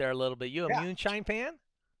light up there a little bit. You a Yeah. moonshine fan?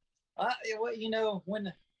 Well,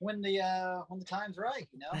 when the time's right,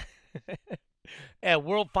 At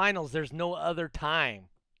World Finals, there's no other time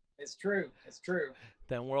it's true. It's true.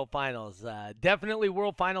 than World Finals. Definitely,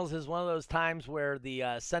 World Finals is one of those times where the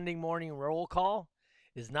Sunday morning roll call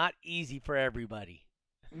is not easy for everybody.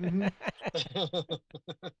 Hmm.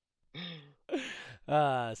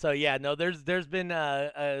 So yeah, no, there's been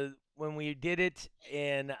when we did it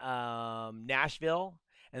in Nashville,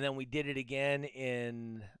 and then we did it again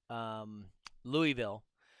in Louisville.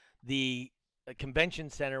 The convention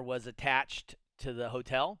center was attached to the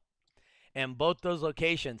hotel, and both those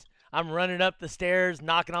locations, I'm running up the stairs,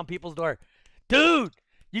 knocking on people's door. Dude,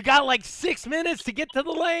 you got like 6 minutes to get to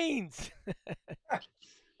the lanes.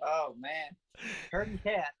 Oh man, herding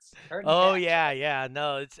cats. Oh Cats. yeah.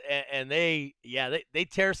 No, it's and they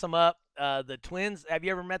tear some up. The twins. Have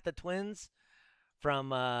you ever met the twins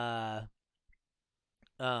from um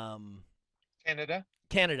Canada.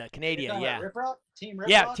 Canada, You're Canada? talking Yeah, about Rip Rock? Team Rip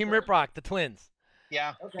yeah. Rock, Team or- Rip Rock, the twins.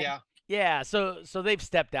 Yeah. Okay. Yeah. Yeah, so they've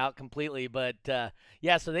stepped out completely, but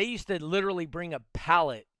yeah, so they used to literally bring a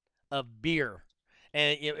pallet of beer,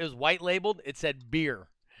 and it was white labeled. It said beer,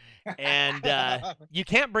 and you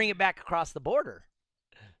can't bring it back across the border.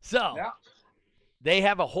 So Yeah. they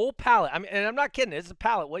have a whole pallet. I mean, and I'm not kidding. It's a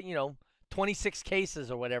pallet. 26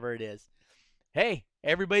 cases or whatever it is. Hey,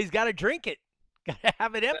 everybody's got to drink it. Got to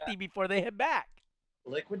have it empty before they head back.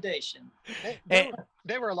 Liquidation. They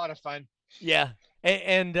were a lot of fun. Yeah,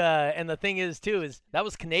 and the thing is too is that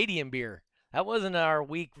was Canadian beer. That wasn't our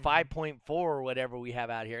week 5.4 or whatever we have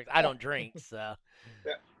out here. I don't drink, so.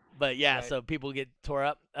 Yeah. But yeah, Right. so people get tore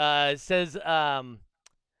up. It says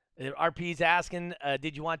RP's asking,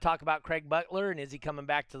 did you want to talk about Craig Butler and is he coming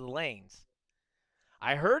back to the lanes?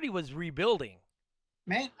 I heard he was rebuilding.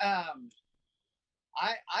 Man, I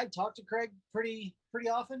talk to Craig pretty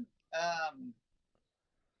often,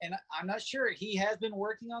 and I'm not sure. He has been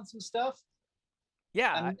working on some stuff.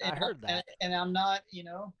 Yeah, And- I and heard that. and I'm not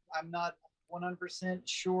 100%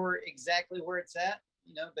 sure exactly where it's at,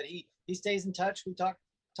 but he stays in touch. We talk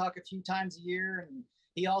a few times a year, and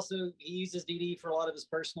he uses DD for a lot of his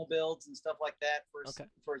personal builds and stuff like that for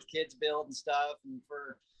his kids build and stuff, and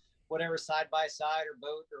for whatever side by side or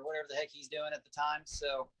boat or whatever the heck he's doing at the time.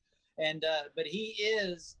 So, and but he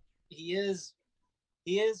is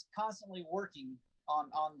constantly working on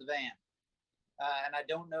the van. And I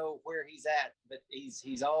don't know where he's at, but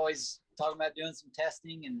he's always talking about doing some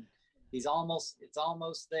testing, and it's almost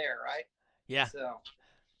there, right? Yeah. So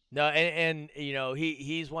No, and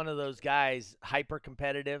he's one of those guys, hyper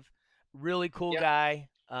competitive, really cool guy.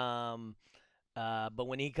 But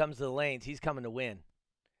when he comes to the lanes, he's coming to win.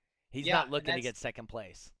 He's Yeah, not and looking to that's- get second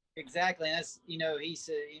place. exactly, and that's he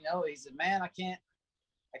said, man, I can't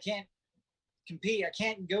compete. I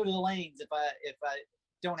can't go to the lanes if I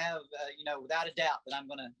don't have without a doubt that I'm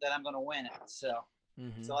gonna win it. So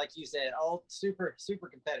Mhm. so like you said, all super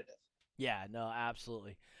competitive. Yeah, no,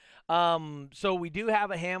 absolutely. So we do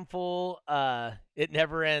have a handful. It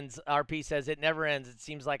never ends. RP says it never ends. It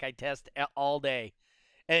seems like I test all day,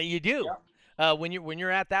 and you do. When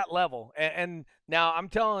you're at that level. And now I'm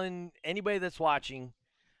telling anybody that's watching,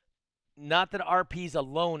 not that RP's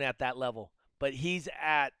alone at that level, but he's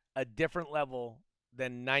at a different level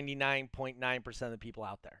than 99.9% of the people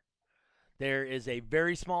out there. There is a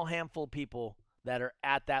very small handful of people that are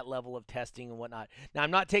at that level of testing and whatnot. Now,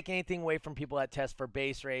 I'm not taking anything away from people that test for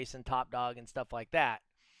base race and top dog and stuff like that,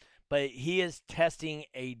 but he is testing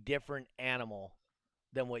a different animal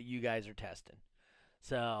than what you guys are testing.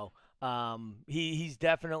 So he's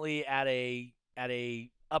definitely at a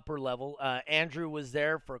upper level. Andrew was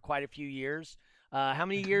there for quite a few years. How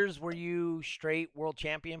many years were you straight world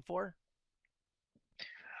champion for?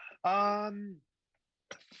 From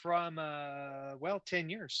 10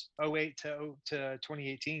 years, 08 to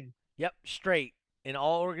 2018. Yep, straight in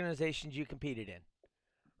all organizations you competed in,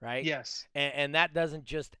 right? Yes. And that doesn't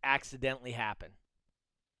just accidentally happen.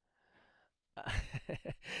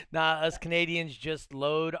 Now, us Canadians just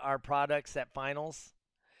load our products at finals.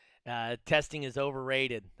 Testing is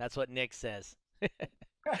overrated. That's what Nick says.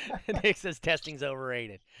 Nick says testing's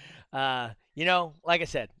overrated. Like I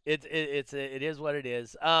said, it is what it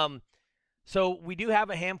is. So we do have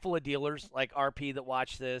a handful of dealers like RP that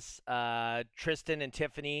watch this. Tristan and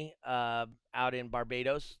Tiffany out in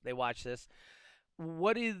Barbados, they watch this.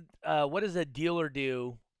 What does a dealer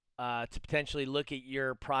do to potentially look at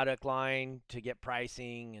your product line to get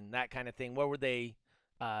pricing and that kind of thing, what would they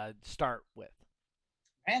start with?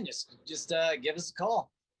 And just give us a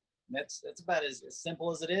call. That's about as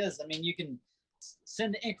simple as it is. I mean, you can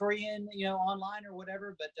send the inquiry in, online or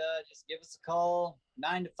whatever, but just give us a call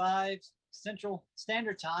 9 to 5 Central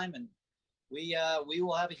Standard Time, and we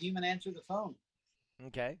will have a human answer the phone.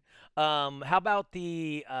 Okay. How about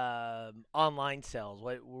the online sales?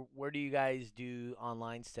 Where do you guys do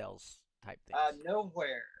online sales type things?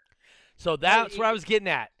 Nowhere. So that's where I was getting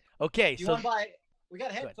at. Okay, You so want to buy? We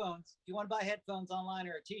got headphones. If you want to buy headphones online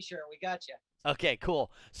or a T-shirt, we got you. okay,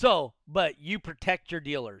 cool. So, but you protect your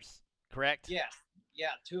dealers, correct? Yeah.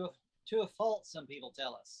 To a fault, some people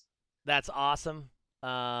tell us. That's awesome.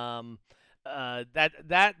 That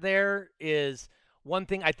there is one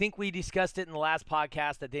thing. I think we discussed it in the last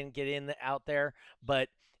podcast. That didn't get out there, but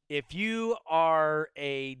if you are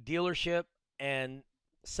a dealership and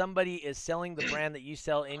somebody is selling the brand that you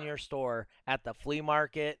sell in your store at the flea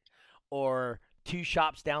market or 2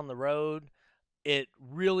 shops down the road, it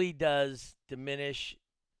really does diminish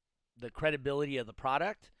the credibility of the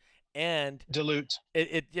product, and Dilute.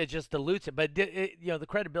 it just dilutes it. But the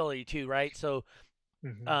credibility too, right? So,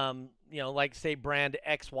 like say brand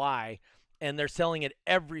XY, and they're selling at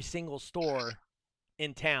every single store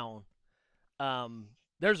in town.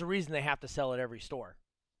 There's a reason they have to sell at every store,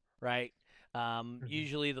 right?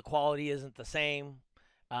 Usually the quality isn't the same,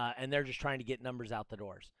 and they're just trying to get numbers out the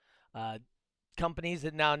doors. Companies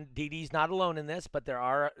that now DD's not alone in this, but there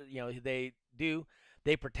are,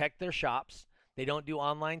 they protect their shops. They don't do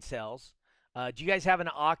online sales. Do you guys have an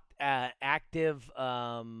active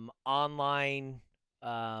online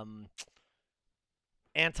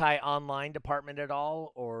anti-online department at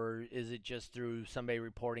all, or is it just through somebody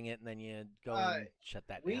reporting it and then you go and shut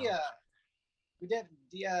that down? We did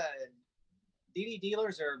DD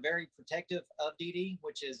dealers are very protective of DD,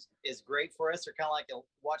 which is great for us. They're kind of like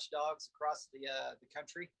watchdogs across the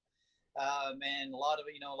country, and a lot of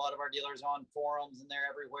our dealers on forums and they're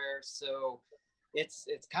everywhere. So it's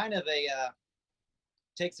kind of a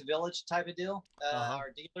takes a village type of deal.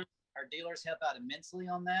 Our dealers help out immensely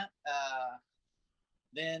on that.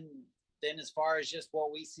 Then as far as just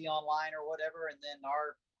what we see online or whatever, and then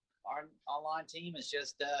our online team is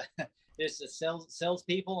just there's the sales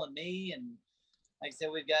people and me, and like I said,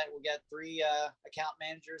 we got 3 account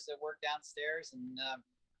managers that work downstairs, and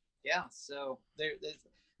so there's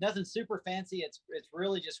nothing super fancy. It's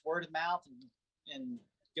really just word of mouth and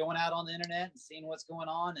going out on the internet and seeing what's going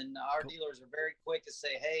on. And our dealers are very quick to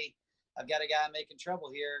say, hey, I've got a guy making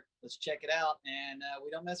trouble here. Let's check it out. And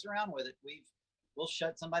we don't mess around with it. We'll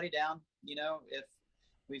shut somebody down. If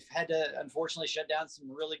we've had to unfortunately shut down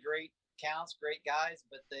some really great accounts, great guys,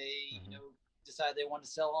 but they decide they want to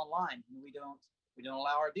sell online. And we don't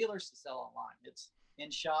allow our dealers to sell online. It's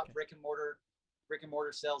in shop, brick and mortar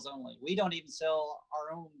sales only. We don't even sell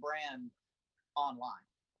our own brand online.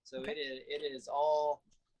 So it is all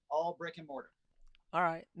brick and mortar. All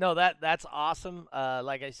right. No, that's awesome.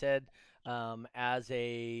 Like I said, as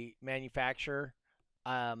a manufacturer,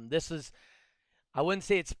 this is, I wouldn't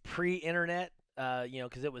say it's pre-internet,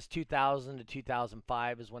 because it was 2000 to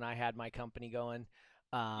 2005 is when I had my company going.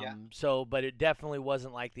 So, but it definitely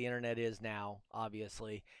wasn't like the internet is now,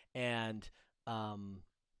 obviously. And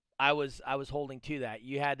I was holding to that.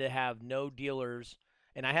 You had to have no dealers,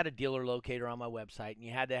 and I had a dealer locator on my website, and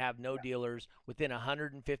you had to have no dealers within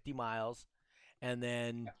 150 miles. And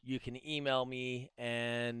then you can email me,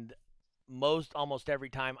 and almost every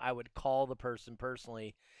time I would call the person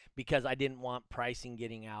personally because I didn't want pricing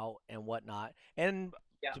getting out and whatnot. And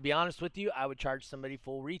to be honest with you, I would charge somebody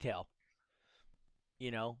full retail.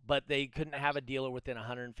 But they couldn't have a dealer within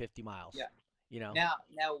 150 miles. Now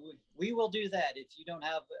we will do that if you don't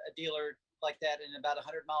have a dealer like that in about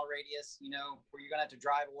 100-mile radius, where you're gonna have to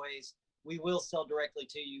drive a ways. We will sell directly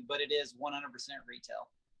to you, but it is 100% retail.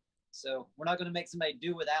 So we're not going to make somebody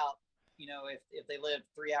do without, if they live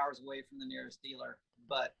 3 hours away from the nearest dealer.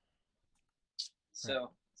 But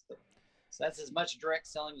so that's as much direct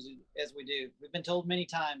selling as we do. We've been told many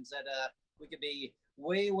times that we could be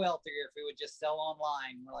way wealthier if we would just sell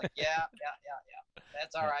online. We're like, yeah.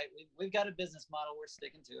 That's all right. We've got a business model. We're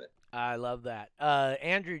sticking to it. I love that.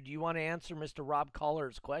 Andrew, do you want to answer Mr. Rob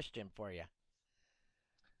Collar's question for you?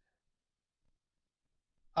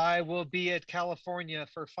 I will be at California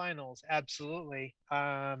for finals. Absolutely.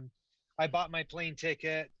 I bought my plane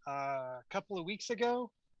ticket a couple of weeks ago,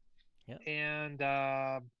 and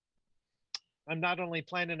I'm not only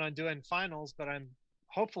planning on doing finals, but I'm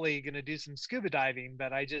hopefully going to do some scuba diving.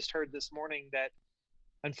 But I just heard this morning that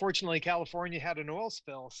Unfortunately, California had an oil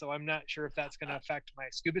spill, so I'm not sure if that's going to affect my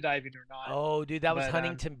scuba diving or not. Oh, dude, that was But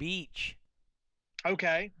Huntington Beach.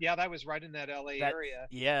 okay, yeah, that was right in that LA That area.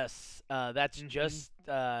 yes, that's Mhm.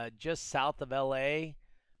 just south of LA,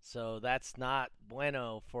 so that's not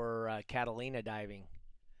bueno for Catalina diving.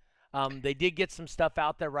 They did get some stuff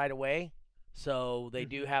out there right away, so they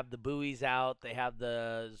do Mhm. have the buoys out. They have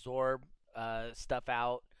the Zorb stuff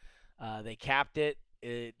out. They capped it.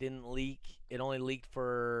 It didn't leak. It only leaked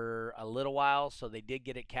for a little while, so they did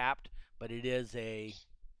get it capped. But it is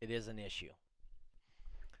an issue.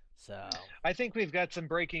 So I think we've got some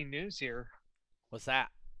breaking news here. what's that?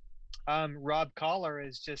 Rob Collar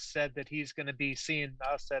has just said that he's going to be seeing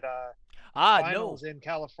us at No. finals in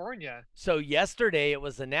California. So yesterday it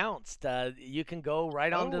was announced. You can go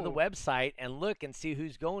right onto the Oh. website and look and see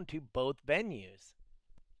who's going to both venues.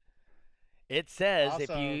 It says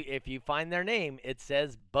Awesome. if you find their name, it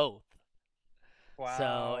says both. Wow.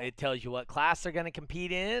 So it tells you what class they're going to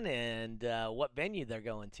compete in and what venue they're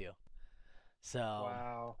going to. So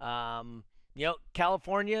Wow.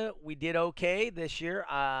 California, we did okay this year.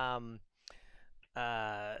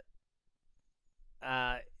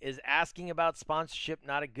 Is asking about sponsorship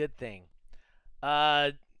not a good thing?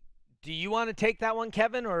 Do you want to take that one,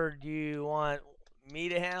 Kevin, or do you want me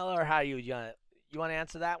to handle, or how you want to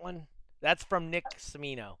answer that one? That's from Nick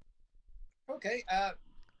Semino. Okay.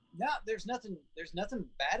 No, there's nothing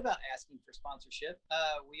bad about asking for sponsorship.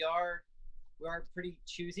 We are pretty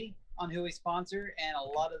choosy on who we sponsor, and a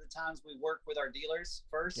lot of the times we work with our dealers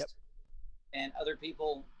first, Yep. and other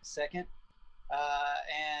people second.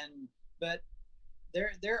 But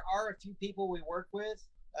there are a few people we work with,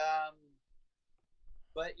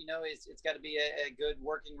 but it's got to be a good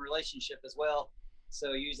working relationship as well.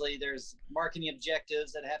 So usually there's marketing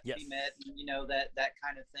objectives that have to be met, and, that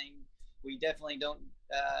kind of thing. We definitely don't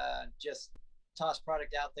just toss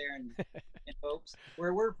product out there and hopes.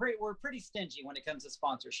 We're pretty stingy when it comes to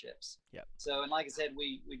sponsorships. Yep. So, and like I said,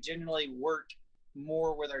 we generally work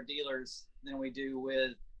more with our dealers than we do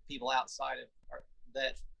with people outside of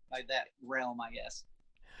that realm, I guess.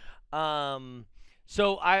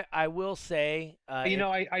 So I will say,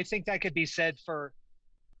 I think that could be said for.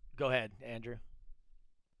 Go ahead, Andrew.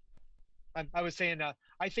 I was saying,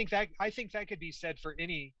 I think that could be said for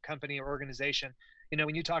any company or organization.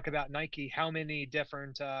 When you talk about Nike, how many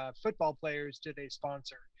different football players do they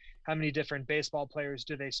sponsor? How many different baseball players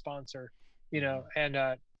do they sponsor?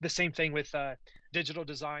 And the same thing with Digital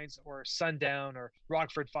Designs or Sundown or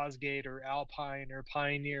Rockford Fosgate or Alpine or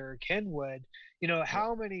Pioneer or Kenwood.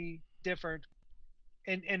 How many different,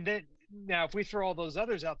 and then now if we throw all those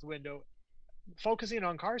others out the window, focusing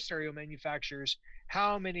on car stereo manufacturers,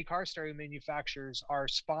 how many car stereo manufacturers are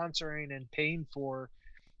sponsoring and paying for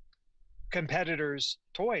competitors'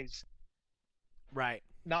 toys? Right.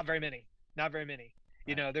 Not very many. Right.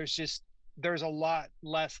 There's a lot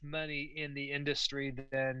less money in the industry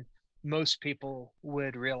than most people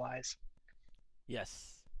would realize.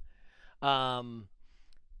 Yes.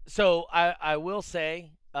 So I will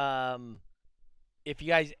say, if you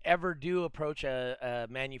guys ever do approach a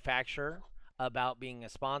manufacturer about being a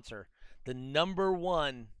sponsor, the number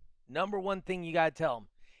one thing you gotta tell them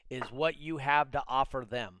is what you have to offer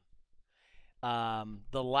them.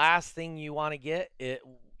 The last thing you want to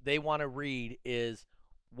they want to read is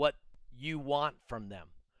what you want from them.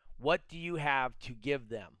 What do you have to give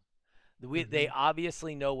them? They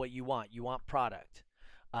obviously know what you want. You want product,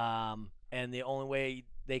 and the only way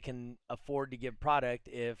they can afford to give product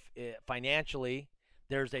if financially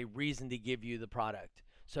there's a reason to give you the product.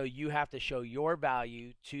 So you have to show your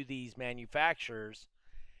value to these manufacturers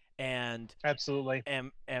and absolutely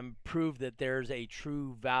and prove that there's a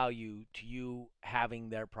true value to you having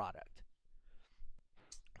their product.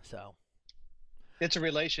 So it's a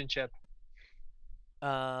relationship.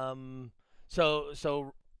 So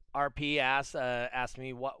RP asked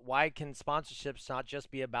me why can sponsorships not just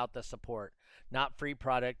be about the support, not free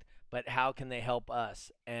product, but how can they help us?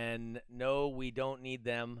 And no, we don't need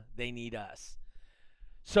them, they need us.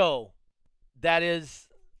 So that is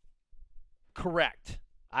correct.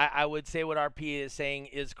 I would say what RP is saying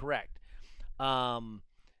is correct.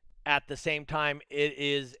 At the same time, it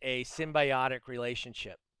is a symbiotic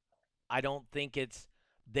relationship. I don't think it's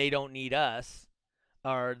they don't need us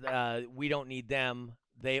or we don't need them.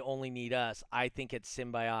 They only need us. I think it's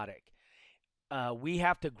symbiotic. We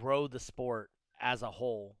have to grow the sport as a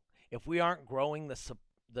whole. If we aren't growing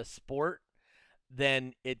the sport,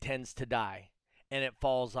 then it tends to die and it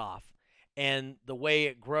falls off. And the way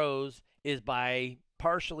it grows is by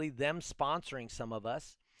partially them sponsoring some of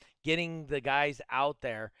us, getting the guys out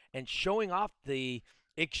there and showing off the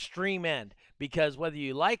extreme end, because whether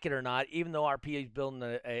you like it or not, even though RP is building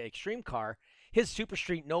a extreme car, his super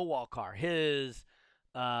street no wall car, his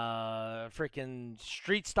freaking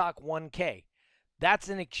street stock 1K, that's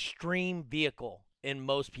an extreme vehicle in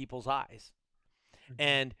most people's eyes.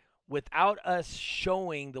 And without us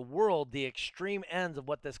showing the world the extreme ends of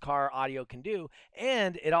what this car audio can do,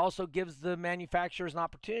 and it also gives the manufacturers an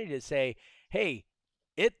opportunity to say, hey,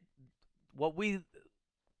 what we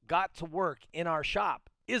got to work in our shop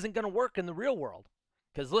isn't going to work in the real world.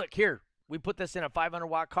 Because look here, we put this in a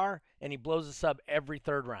 500-watt car, and he blows us up every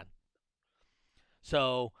third run.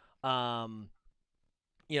 So,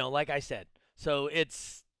 like I said, so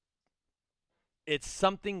it's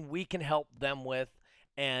something we can help them with,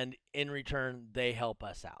 and in return, they help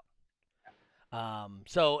us out.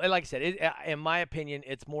 So, and like I said, in my opinion,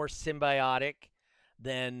 it's more symbiotic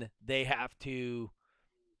than they have to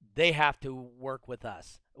work with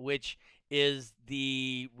us, which is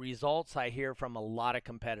the results I hear from a lot of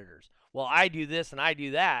competitors. Well, I do this and I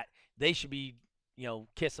do that. They should be,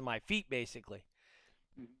 kissing my feet, basically.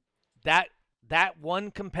 That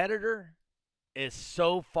one competitor is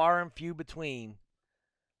so far and few between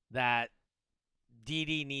that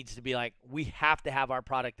DD needs to be like, we have to have our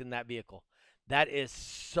product in that vehicle. That is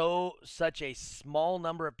such a small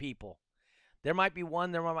number of people. There might be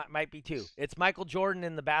one, there might be two. It's Michael Jordan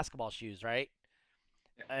in the basketball shoes, right?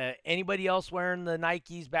 Anybody else wearing the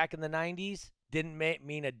Nikes back in the 90s didn't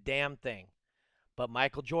mean a damn thing. But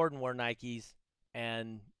Michael Jordan wore Nikes,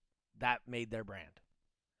 and that made their brand,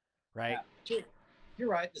 right? Yeah. You're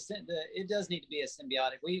right. It does need to be a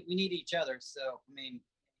symbiotic. We need each other. So, I mean,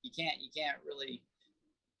 you can't really.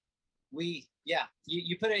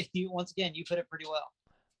 You put it. Once again, you put it pretty well.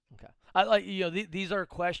 Okay. I like these are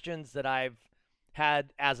questions that I've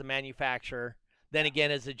had as a manufacturer, then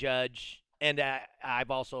again as a judge, and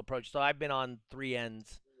I've also approached. So I've been on three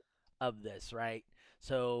ends of this, right?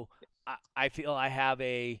 So I feel I have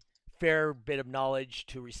a fair bit of knowledge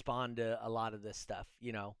to respond to a lot of this stuff.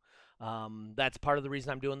 That's part of the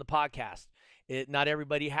reason I'm doing the podcast. Not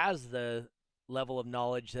everybody has the level of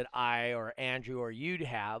knowledge that I or Andrew or you'd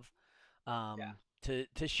have.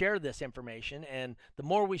 To share this information, and the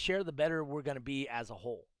more we share, the better we're going to be as a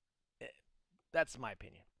whole. That's my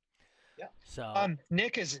opinion. Yeah. So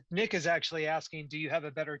Nick is actually asking, do you have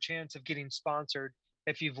a better chance of getting sponsored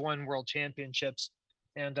if you've won world championships?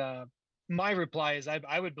 And my reply is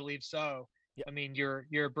I would believe so. Yep. I mean,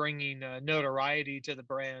 you're bringing notoriety to the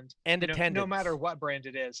brand, and attendance, no matter what brand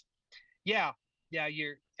it is. Yeah.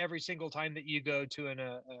 You're every single time that you go to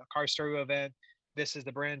a car stereo event, this is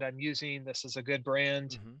the brand I'm using. This is a good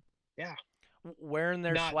brand. Mm-hmm. Yeah. Wearing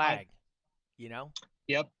their swag,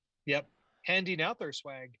 Yep. Handing out their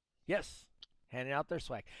swag. Yes. Handing out their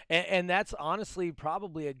swag. And that's honestly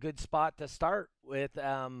probably a good spot to start with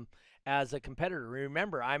as a competitor.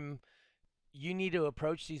 Remember, you need to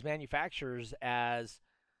approach these manufacturers as,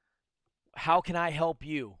 how can I help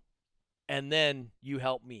you? And then you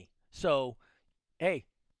help me. So, hey,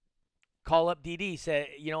 call up DD, say,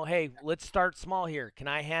 hey, let's start small here. Can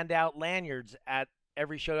I hand out lanyards at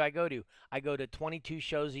every show I go to? I go to 22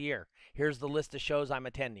 shows a year. Here's the list of shows I'm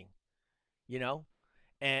attending,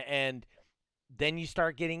 and then you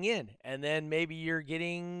start getting in, and then maybe you're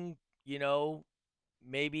getting,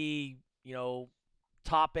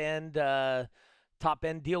 top end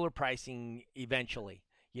dealer pricing eventually,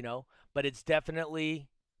 but it's definitely,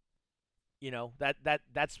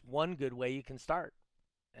 that's one good way you can start.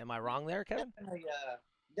 Am I wrong there, Kevin?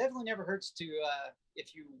 Definitely never hurts to,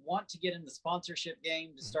 if you want to get in the sponsorship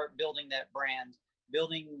game, to start building that brand,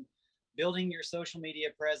 building your social media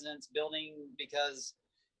presence, because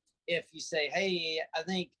if you say, hey, I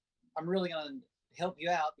think I'm really going to help you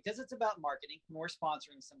out, because it's about marketing, more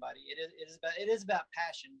sponsoring somebody. It is about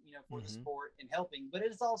passion, for the sport and helping, but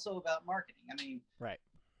it is also about marketing. I mean, right.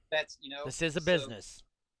 That's, this is a business.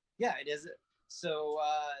 Yeah, it is. So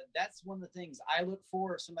that's one of the things I look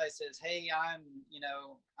for. If somebody says, hey, I'm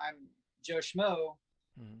Joe Schmo.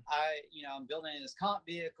 I'm building this comp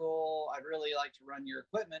vehicle. I'd really like to run your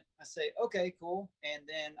equipment. I say, okay, cool. And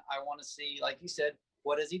then I want to see, like you said,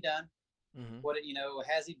 what has he done? What,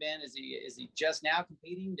 has he been? Is he just now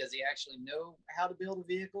competing? Does he actually know how to build a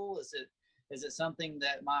vehicle? Is it something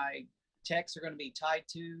that my techs are going to be tied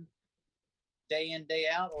to day in, day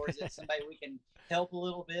out? Or is it somebody we can help a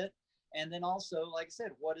little bit? And then also, like I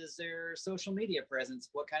said, what is their social media presence?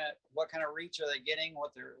 What kind of reach are they getting?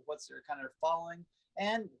 What's their kind of following?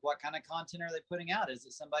 And what kind of content are they putting out? Is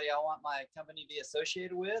it somebody I want my company to be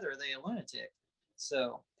associated with, or are they a lunatic?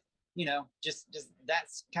 So, just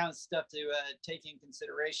that's kind of stuff to take in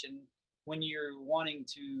consideration when you're wanting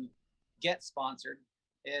to get sponsored.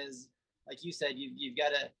 is, like you said, you've got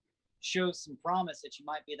to show some promise that you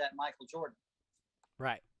might be that Michael Jordan.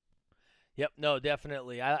 Right. Yep. No,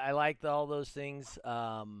 definitely. I like all those things.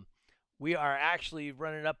 We are actually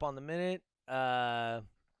running up on the minute.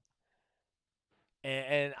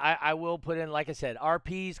 And I will put in, like I said,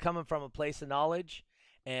 RP's coming from a place of knowledge,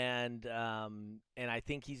 and I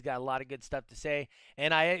think he's got a lot of good stuff to say.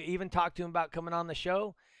 And I even talked to him about coming on the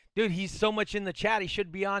show. Dude, he's so much in the chat, he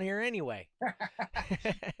should be on here anyway.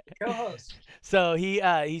 Co-host. So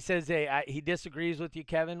he says, hey, he disagrees with you,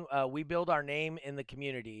 Kevin. We build our name in the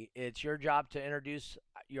community. It's your job to introduce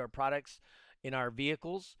your products in our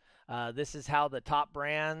vehicles. This is how the top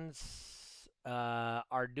brands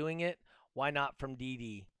are doing it. Why not from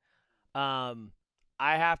DD? I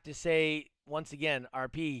have to say, once again,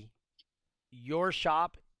 RP, your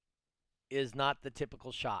shop is not the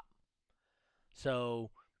typical shop.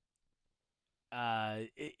 So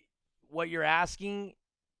what you're asking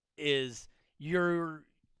is you're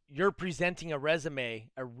presenting a resume,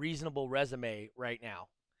 a reasonable resume right now,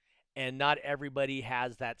 and not everybody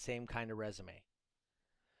has that same kind of resume.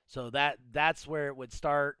 So that's where it would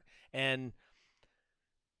start. And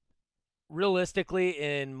realistically,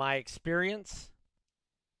 in my experience,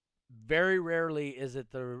 very rarely is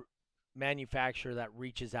it the manufacturer that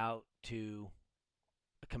reaches out to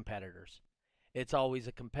competitors. It's always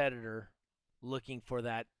a competitor looking for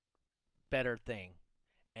that better thing.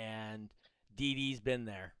 And DD's been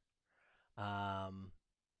there.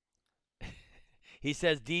 He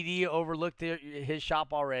says DD overlooked his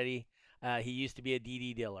shop already. He used to be a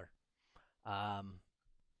DD dealer.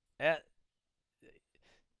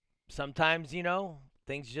 Sometimes,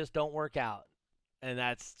 things just don't work out. And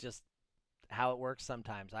that's just how it works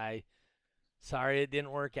sometimes. Sorry it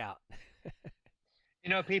didn't work out.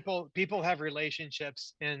 People have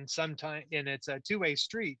relationships, and it's a two-way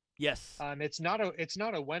street. Yes. It's not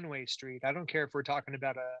a one-way street. I don't care if we're talking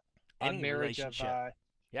about a marriage of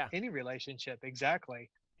any relationship. Exactly.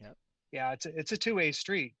 Yep. Yeah, it's a two-way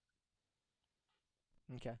street.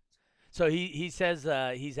 Okay. So he says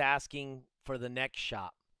he's asking for the next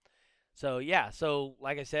shop. So yeah, so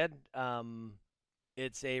like I said,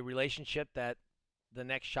 it's a relationship that the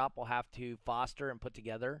next shop will have to foster and put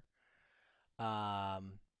together.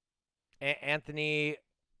 Anthony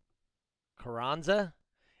Carranza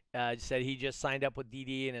said he just signed up with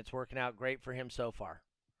DD and it's working out great for him so far.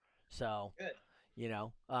 So, good.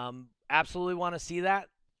 Absolutely want to see that.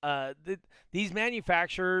 These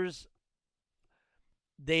manufacturers,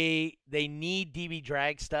 they need DB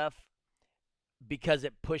drag stuff because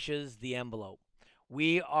it pushes the envelope.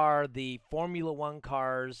 We are the Formula One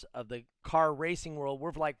cars of the car racing world.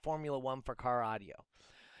 We're like Formula One for car audio.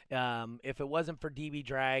 If it wasn't for DB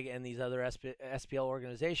Drag and these other SPL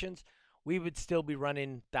organizations, we would still be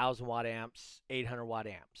running 1,000-watt amps, 800-watt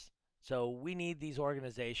amps. So we need these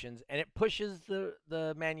organizations, and it pushes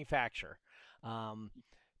the manufacturer.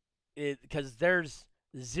 Because there's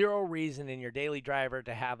zero reason in your daily driver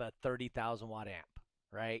to have a 30,000-watt amp,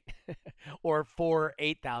 right? Or 4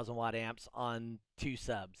 8,000-watt amps on 2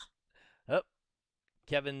 subs. Oh,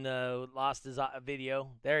 Kevin lost his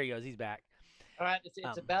video. There he goes. He's back. All right, it's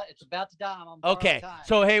about to die. I'm on okay, time.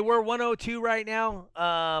 So hey, we're 102 right now.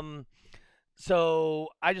 So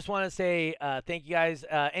I just want to say thank you guys.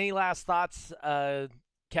 Any last thoughts,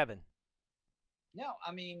 Kevin? No,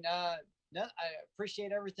 I mean, no, I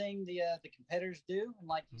appreciate everything the competitors do, and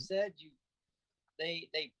like you said, they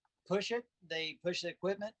push it, they push the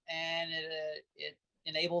equipment, and it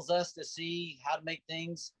enables us to see how to make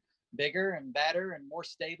things bigger and better and more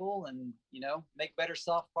stable, and make better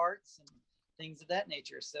soft parts and things of that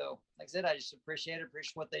nature. So like I said, I just appreciate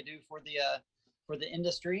what they do for the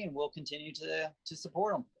industry, and we'll continue to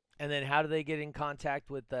support them. And then how do they get in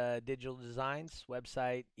contact with Digital Designs?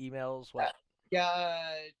 Website, emails, what?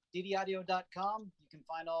 ddaudio.com. You can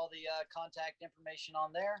find all the contact information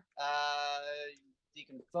on there. You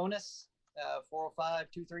can phone us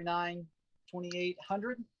 405-239-2800. You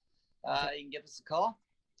can give us a call,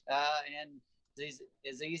 and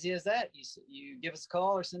as easy as that. You give us a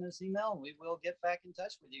call or send us an email, and we will get back in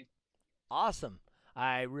touch with you. Awesome.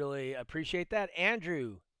 I really appreciate that.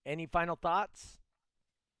 Andrew, any final thoughts?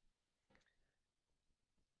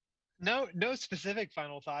 No specific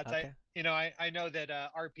final thoughts. Okay. I know that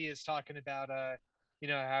RP is talking about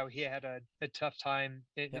how he had a tough time.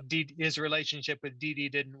 His relationship with DD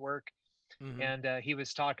didn't work. Mm-hmm. And he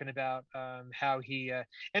was talking about how he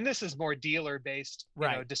and this is more dealer based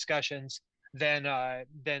discussions than a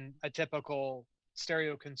typical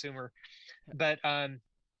stereo consumer. But I've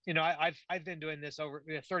been doing this over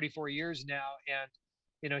 34 years now, and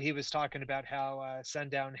he was talking about how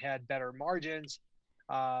Sundown had better margins.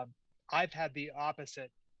 I've had the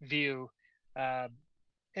opposite view, uh,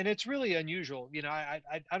 and it's really unusual. I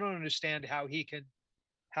don't understand how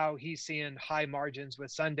he's seeing high margins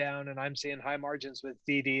with Sundown, and I'm seeing high margins with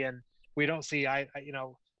DD, and we don't see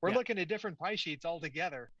we're Yeah. looking at different price sheets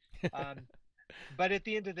altogether. Um, but at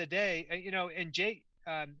the end of the day, and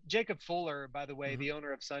Jacob Fuller, by the way, Mhm. the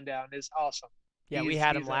owner of Sundown, is awesome. Yeah, we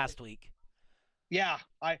had him last week. Yeah,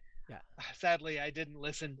 Yeah. sadly I didn't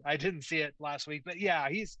listen. I didn't see it last week, but yeah,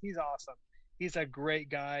 he's awesome. He's a great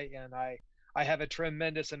guy, and I have a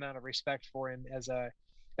tremendous amount of respect for him as a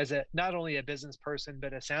not only a business person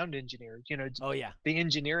but a sound engineer. Oh yeah. The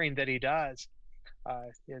engineering that he does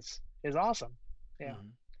is awesome. Yeah.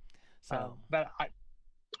 Mhm. So But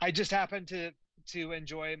I just happen to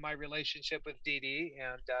enjoy my relationship with DD,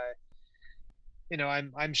 and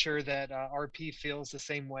I'm sure that RP feels the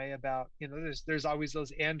same way about, there's always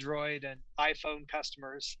those Android and iPhone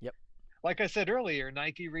customers. Yep. Like I said earlier,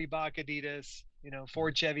 Nike, Reebok, Adidas,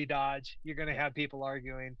 Ford, Chevy, Dodge. You're going to have people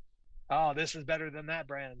arguing, oh, this is better than that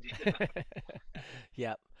brand.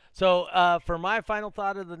 Yep. So for my final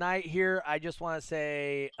thought of the night here, I just want to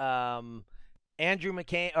say Andrew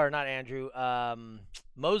McCain, or not Andrew,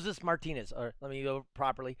 Moses Martinez, or let me go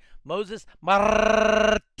properly. Moses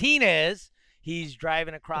Martinez. He's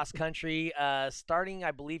driving across country starting,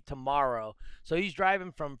 I believe, tomorrow. So he's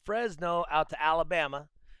driving from Fresno out to Alabama,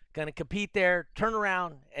 going to compete there, turn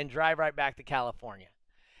around, and drive right back to California.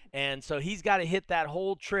 And so he's got to hit that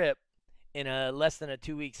whole trip in a less than a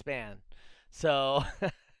 2-week span. So,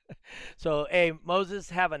 so hey,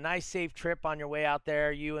 Moses, have a nice, safe trip on your way out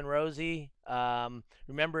there, you and Rosie.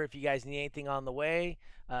 Remember, if you guys need anything on the way,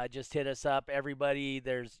 just hit us up. Everybody,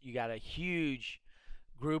 you got a huge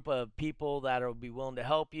group of people that will be willing to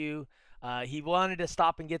help you. He wanted to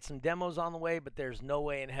stop and get some demos on the way, but there's no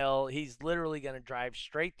way in hell. He's literally going to drive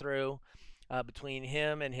straight through between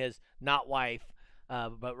him and his not wife,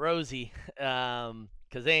 but Rosie,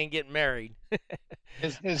 because they ain't getting married.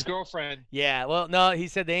 His girlfriend. Yeah, well, no, he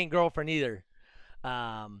said they ain't girlfriend either.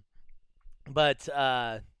 But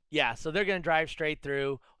yeah, so they're going to drive straight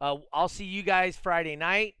through. I'll see you guys Friday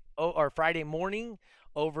night or Friday morning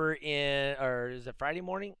over in, or is it Friday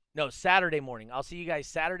morning? No, Saturday morning. I'll see you guys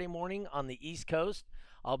Saturday morning on the East Coast.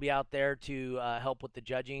 I'll be out there to help with the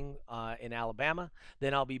judging in Alabama.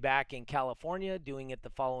 Then I'll be back in California doing it the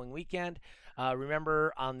following weekend.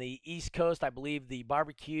 Remember, on the East Coast, I believe the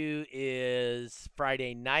barbecue is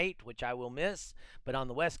Friday night, which I will miss. But on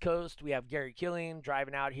the West Coast, we have Gary Killian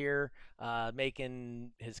driving out here,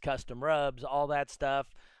 making his custom rubs, all that stuff.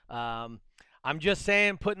 I'm just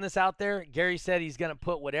saying, putting this out there. Gary said he's going to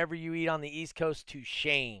put whatever you eat on the East Coast to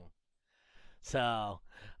shame. So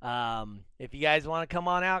if you guys want to come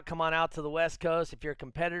on out to the West Coast. If you're a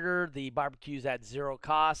competitor, the barbecue's at zero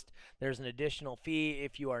cost. There's an additional fee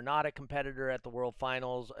if you are not a competitor at the World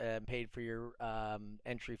Finals and paid for your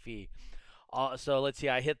entry fee. So let's see.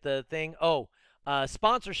 I hit the thing.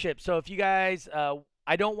 Sponsorship. So if you guys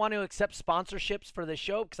I don't want to accept sponsorships for the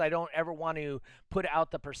show because I don't ever want to put out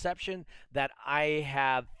the perception that I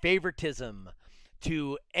have favoritism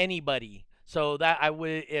to anybody. So that I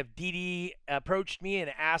would, if DD approached me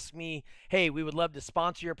and asked me, hey, we would love to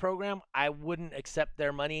sponsor your program, I wouldn't accept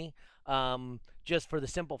their money, just for the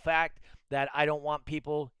simple fact that I don't want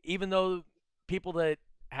people, even though people that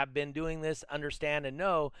have been doing this understand and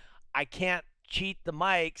know, I can't cheat the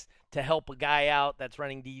mics to help a guy out that's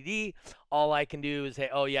running DD. All I can do is say,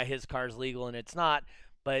 oh yeah, his car's legal, and it's not.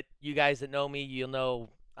 But you guys that know me, you'll know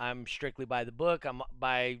I'm strictly by the book. I'm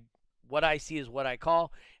by what I see is what I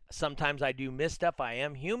call. Sometimes I do miss stuff. I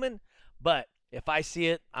am human, but if I see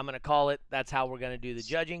it, I'm going to call it. That's how we're going to do the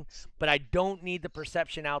judging. But I don't need the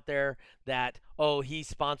perception out there that, oh, he's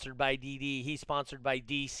sponsored by DD, he's sponsored by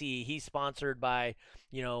DC, he's sponsored by,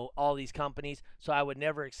 all these companies. So I would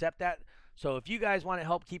never accept that. So if you guys want to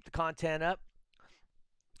help keep the content up,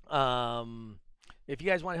 I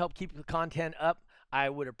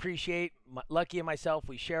would appreciate. Lucky and myself,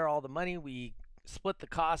 we share all the money. We split the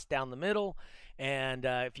cost down the middle. And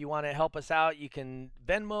if you want to help us out, you can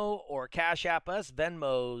Venmo or Cash App us.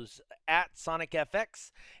 Venmo's at SonicFX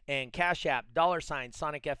and Cash App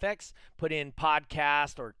 $SonicFX. Put in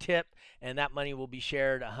podcast or tip, and that money will be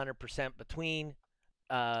shared 100% between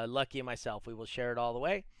Lucky and myself. We will share it all the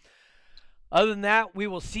way. Other than that, we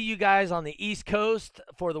will see you guys on the East Coast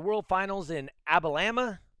for the World Finals in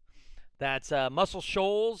Alabama. That's Muscle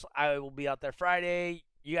Shoals. I will be out there Friday.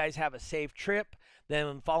 You guys have a safe trip.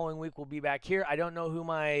 Then the following week we'll be back here. I don't know who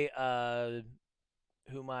my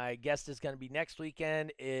guest is going to be next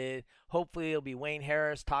weekend. Hopefully it'll be Wayne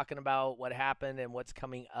Harris talking about what happened and what's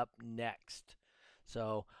coming up next.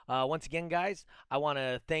 So once again, guys, I want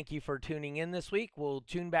to thank you for tuning in this week. We'll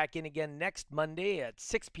tune back in again next Monday at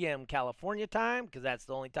 6 p.m. California time, because that's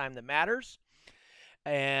the only time that matters.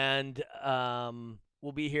 And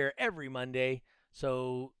we'll be here every Monday.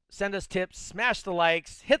 So send us tips, smash the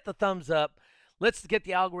likes, hit the thumbs up. Let's get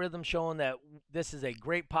the algorithm showing that this is a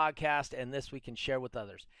great podcast and this we can share with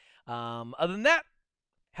others. Other than that,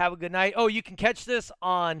 have a good night. Oh, you can catch this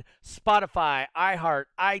on Spotify, iHeart,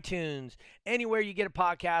 iTunes, anywhere you get a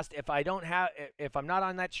podcast. If I'm not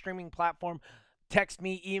on that streaming platform, text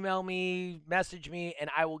me, email me, message me, and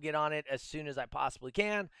I will get on it as soon as I possibly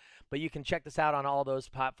can. But you can check this out on all those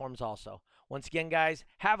platforms also. Once again, guys,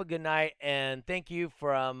 have a good night, and thank you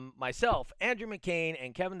from myself, Andrew McCain,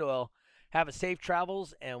 and Kevin Doyle. Have a safe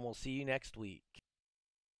travels, and we'll see you next week.